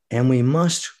 and we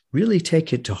must really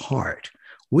take it to heart.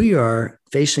 We are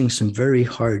facing some very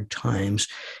hard times,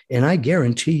 and I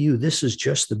guarantee you this is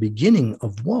just the beginning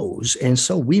of woes, and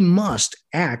so we must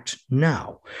act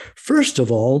now. First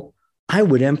of all, I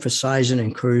would emphasize and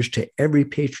encourage to every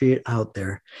patriot out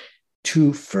there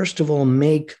to, first of all,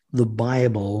 make the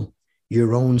Bible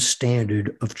your own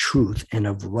standard of truth and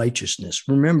of righteousness.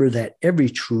 Remember that every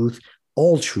truth,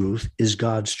 all truth, is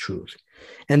God's truth.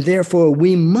 And therefore,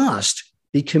 we must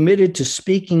be committed to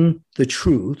speaking the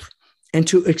truth and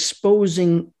to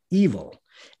exposing evil.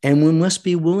 And we must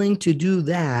be willing to do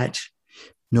that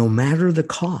no matter the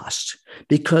cost,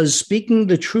 because speaking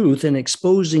the truth and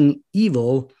exposing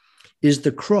evil is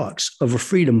the crux of a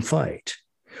freedom fight.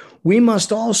 We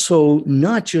must also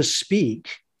not just speak,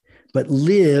 but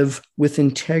live with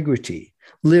integrity,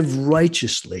 live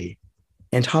righteously.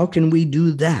 And how can we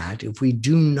do that if we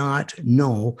do not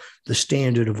know the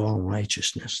standard of all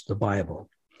righteousness, the Bible?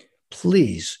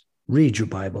 Please read your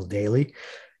Bible daily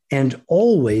and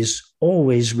always,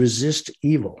 always resist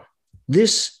evil.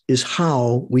 This is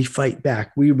how we fight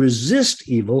back. We resist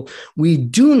evil. We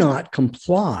do not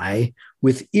comply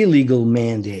with illegal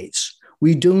mandates.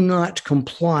 We do not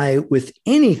comply with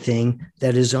anything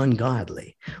that is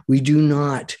ungodly. We do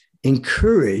not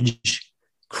encourage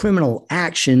criminal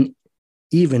action,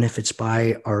 even if it's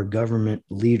by our government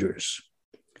leaders.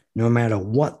 No matter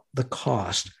what the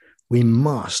cost, we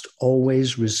must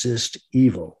always resist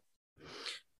evil.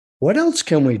 What else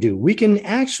can we do? We can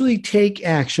actually take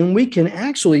action. We can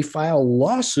actually file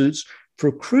lawsuits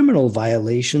for criminal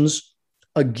violations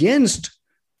against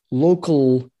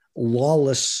local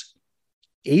lawless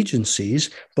agencies.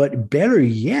 But better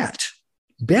yet,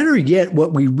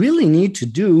 what we really need to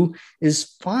do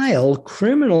is file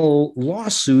criminal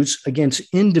lawsuits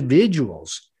against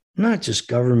individuals, not just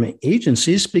government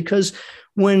agencies, because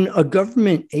when a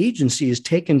government agency is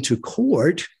taken to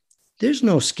court, there's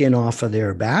no skin off of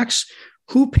their backs.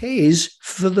 Who pays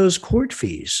for those court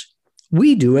fees?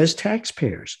 We do as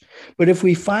taxpayers. But if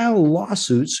we file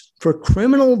lawsuits for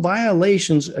criminal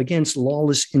violations against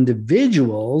lawless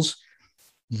individuals,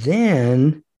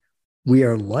 then we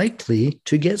are likely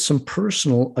to get some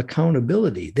personal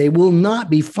accountability. They will not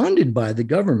be funded by the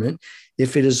government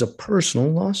if it is a personal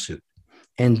lawsuit.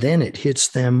 And then it hits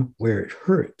them where it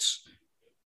hurts.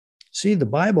 See, the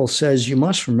Bible says, you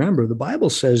must remember, the Bible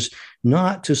says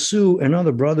not to sue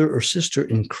another brother or sister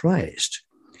in Christ.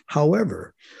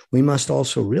 However, we must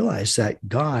also realize that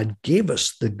God gave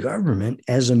us the government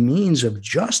as a means of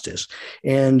justice.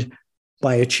 And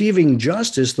by achieving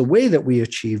justice, the way that we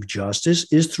achieve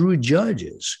justice is through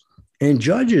judges. And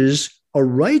judges, a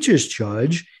righteous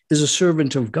judge, is a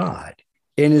servant of God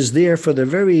and is there for the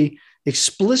very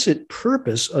explicit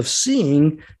purpose of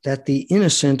seeing that the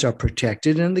innocent are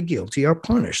protected and the guilty are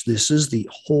punished. This is the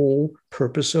whole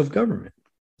purpose of government.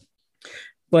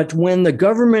 But when the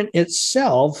government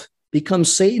itself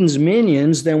becomes Satan's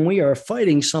minions, then we are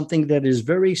fighting something that is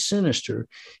very sinister.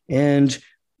 And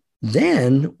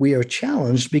then we are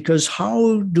challenged, because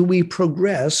how do we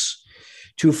progress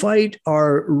to fight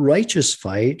our righteous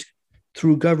fight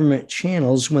through government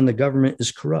channels when the government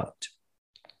is corrupt?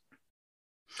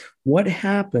 What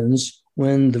happens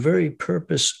when the very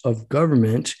purpose of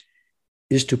government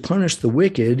is to punish the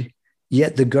wicked,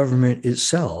 yet the government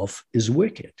itself is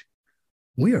wicked?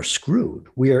 We are screwed.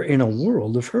 We are in a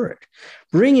world of hurt.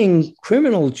 Bringing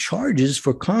criminal charges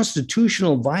for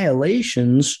constitutional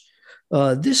violations,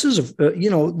 this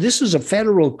is a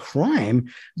federal crime.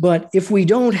 But if we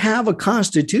don't have a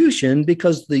constitution,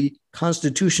 because the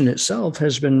Constitution itself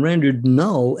has been rendered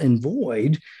null and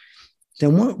void,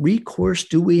 then what recourse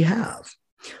do we have?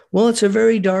 Well, it's a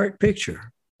very dark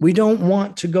picture. We don't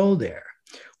want to go there.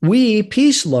 We,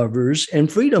 peace lovers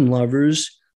and freedom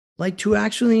lovers, like to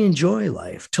actually enjoy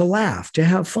life, to laugh, to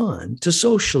have fun, to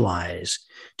socialize,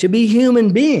 to be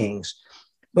human beings.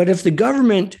 But if the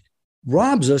government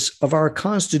robs us of our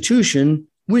Constitution,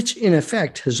 which in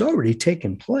effect has already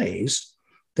taken place,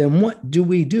 then what do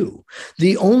we do?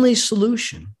 The only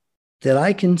solution that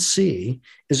I can see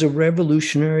is a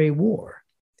revolutionary war.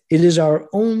 It is our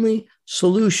only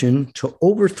solution to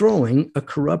overthrowing a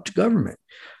corrupt government.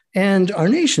 And our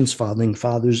nation's founding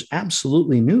fathers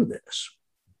absolutely knew this.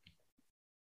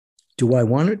 Do I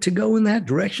want it to go in that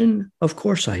direction? Of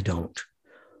course I don't.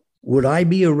 Would I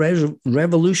be a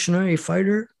revolutionary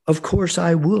fighter? Of course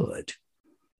I would.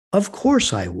 Of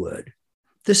course I would.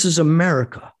 This is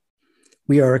America.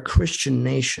 We are a Christian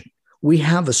nation. We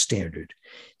have a standard.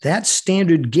 That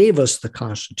standard gave us the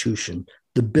Constitution,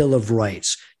 the Bill of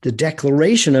Rights, the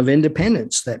Declaration of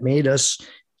Independence that made us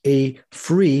a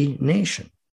free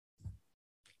nation.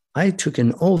 I took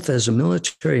an oath as a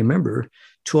military member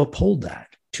to uphold that,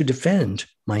 to defend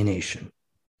my nation.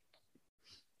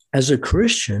 As a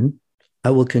Christian,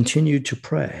 I will continue to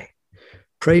pray.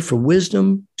 Pray for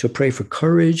wisdom, to pray for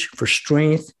courage, for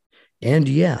strength, and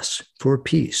yes, for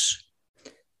peace.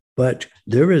 But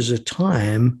there is a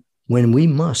time when we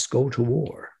must go to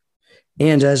war.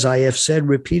 And as I have said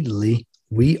repeatedly,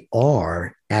 we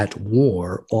are at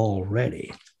war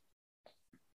already.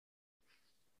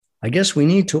 I guess we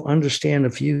need to understand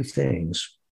a few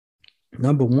things.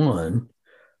 Number one,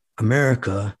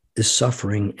 America is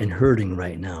suffering and hurting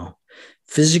right now.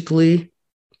 Physically,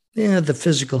 the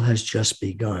physical has just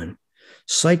begun.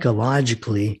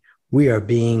 Psychologically, we are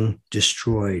being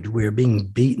destroyed. We are being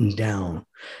beaten down.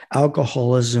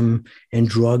 Alcoholism and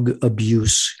drug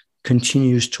abuse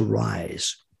continues to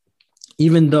rise.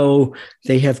 Even though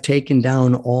they have taken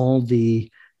down all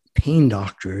the pain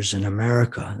doctors in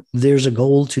America, there's a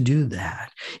goal to do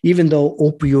that. Even though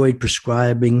opioid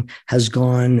prescribing has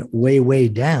gone way, way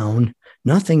down,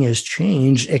 nothing has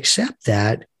changed except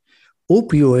that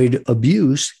opioid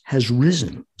abuse has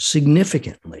risen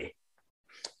significantly.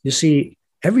 You see,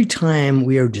 every time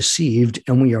we are deceived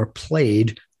and we are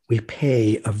played, we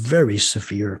pay a very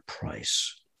severe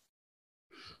price.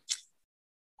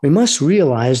 We must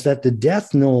realize that the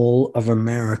death knell of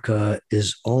America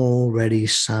is already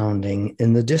sounding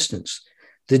in the distance.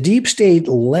 The deep state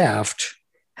left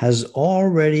has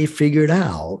already figured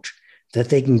out that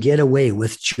they can get away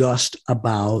with just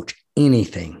about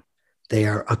anything. They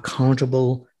are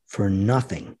accountable for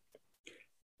nothing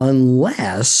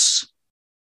unless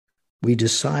we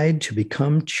decide to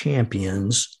become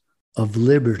champions of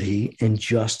liberty and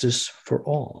justice for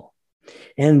all.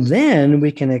 And then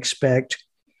we can expect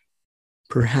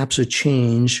perhaps a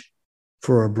change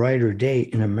for a brighter day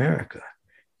in America.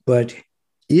 But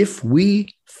if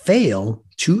we fail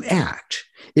to act,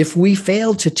 if we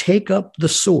fail to take up the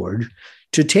sword,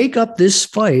 to take up this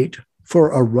fight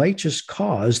for a righteous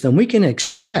cause, then we can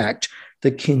expect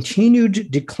the continued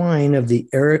decline of the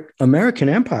American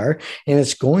empire, and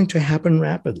it's going to happen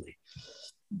rapidly.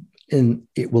 And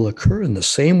it will occur in the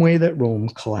same way that Rome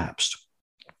collapsed.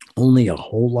 only a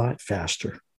whole lot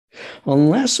faster.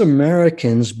 Unless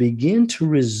Americans begin to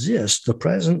resist the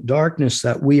present darkness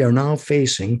that we are now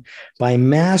facing by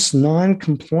mass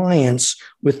non-compliance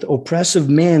with oppressive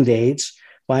mandates,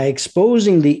 by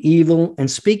exposing the evil and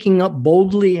speaking up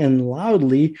boldly and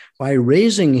loudly, by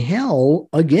raising hell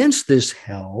against this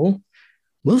hell,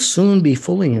 we'll soon be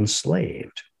fully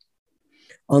enslaved.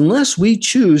 Unless we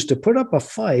choose to put up a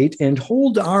fight and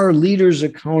hold our leaders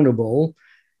accountable,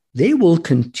 they will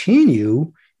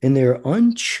continue in their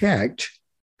unchecked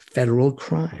federal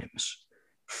crimes.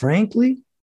 Frankly,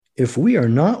 if we are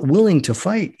not willing to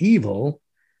fight evil,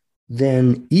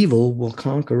 then evil will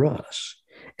conquer us.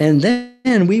 And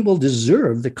then we will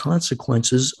deserve the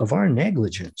consequences of our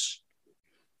negligence.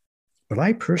 But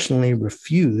I personally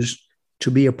refuse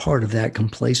to be a part of that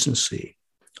complacency.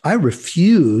 I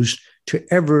refuse to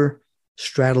ever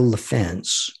straddle the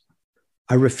fence.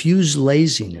 I refuse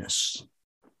laziness.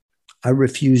 I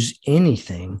refuse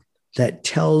anything that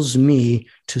tells me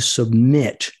to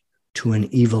submit to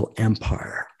an evil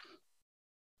empire.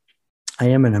 I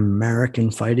am an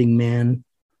American fighting man.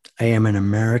 I am an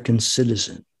American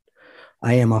citizen.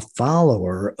 I am a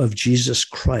follower of Jesus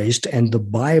Christ, and the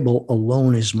Bible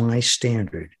alone is my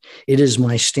standard. It is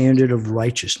my standard of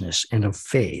righteousness and of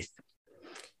faith.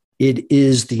 It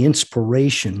is the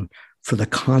inspiration for the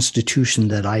Constitution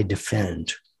that I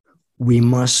defend. We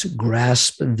must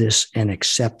grasp this and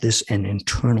accept this and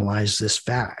internalize this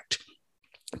fact.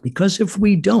 Because if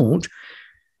we don't,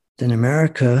 then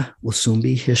America will soon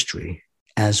be history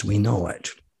as we know it.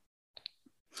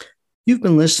 You've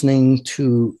been listening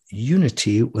to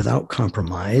Unity Without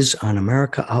Compromise on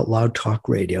America Out Loud Talk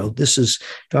Radio. This is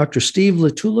Dr. Steve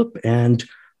LaTulip, and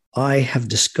I have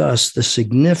discussed the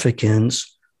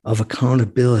significance of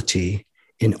accountability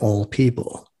in all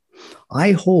people.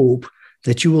 I hope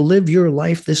that you will live your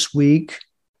life this week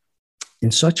in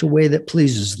such a way that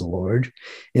pleases the Lord,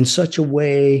 in such a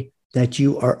way that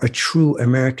you are a true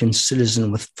American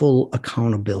citizen with full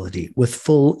accountability, with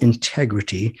full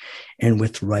integrity, and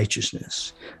with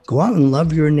righteousness. Go out and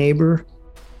love your neighbor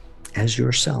as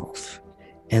yourself,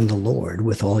 and the Lord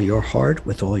with all your heart,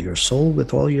 with all your soul,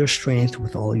 with all your strength,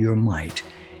 with all your might.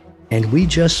 And we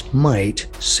just might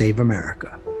save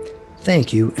America.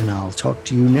 Thank you, and I'll talk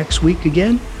to you next week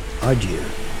again.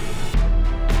 Adieu.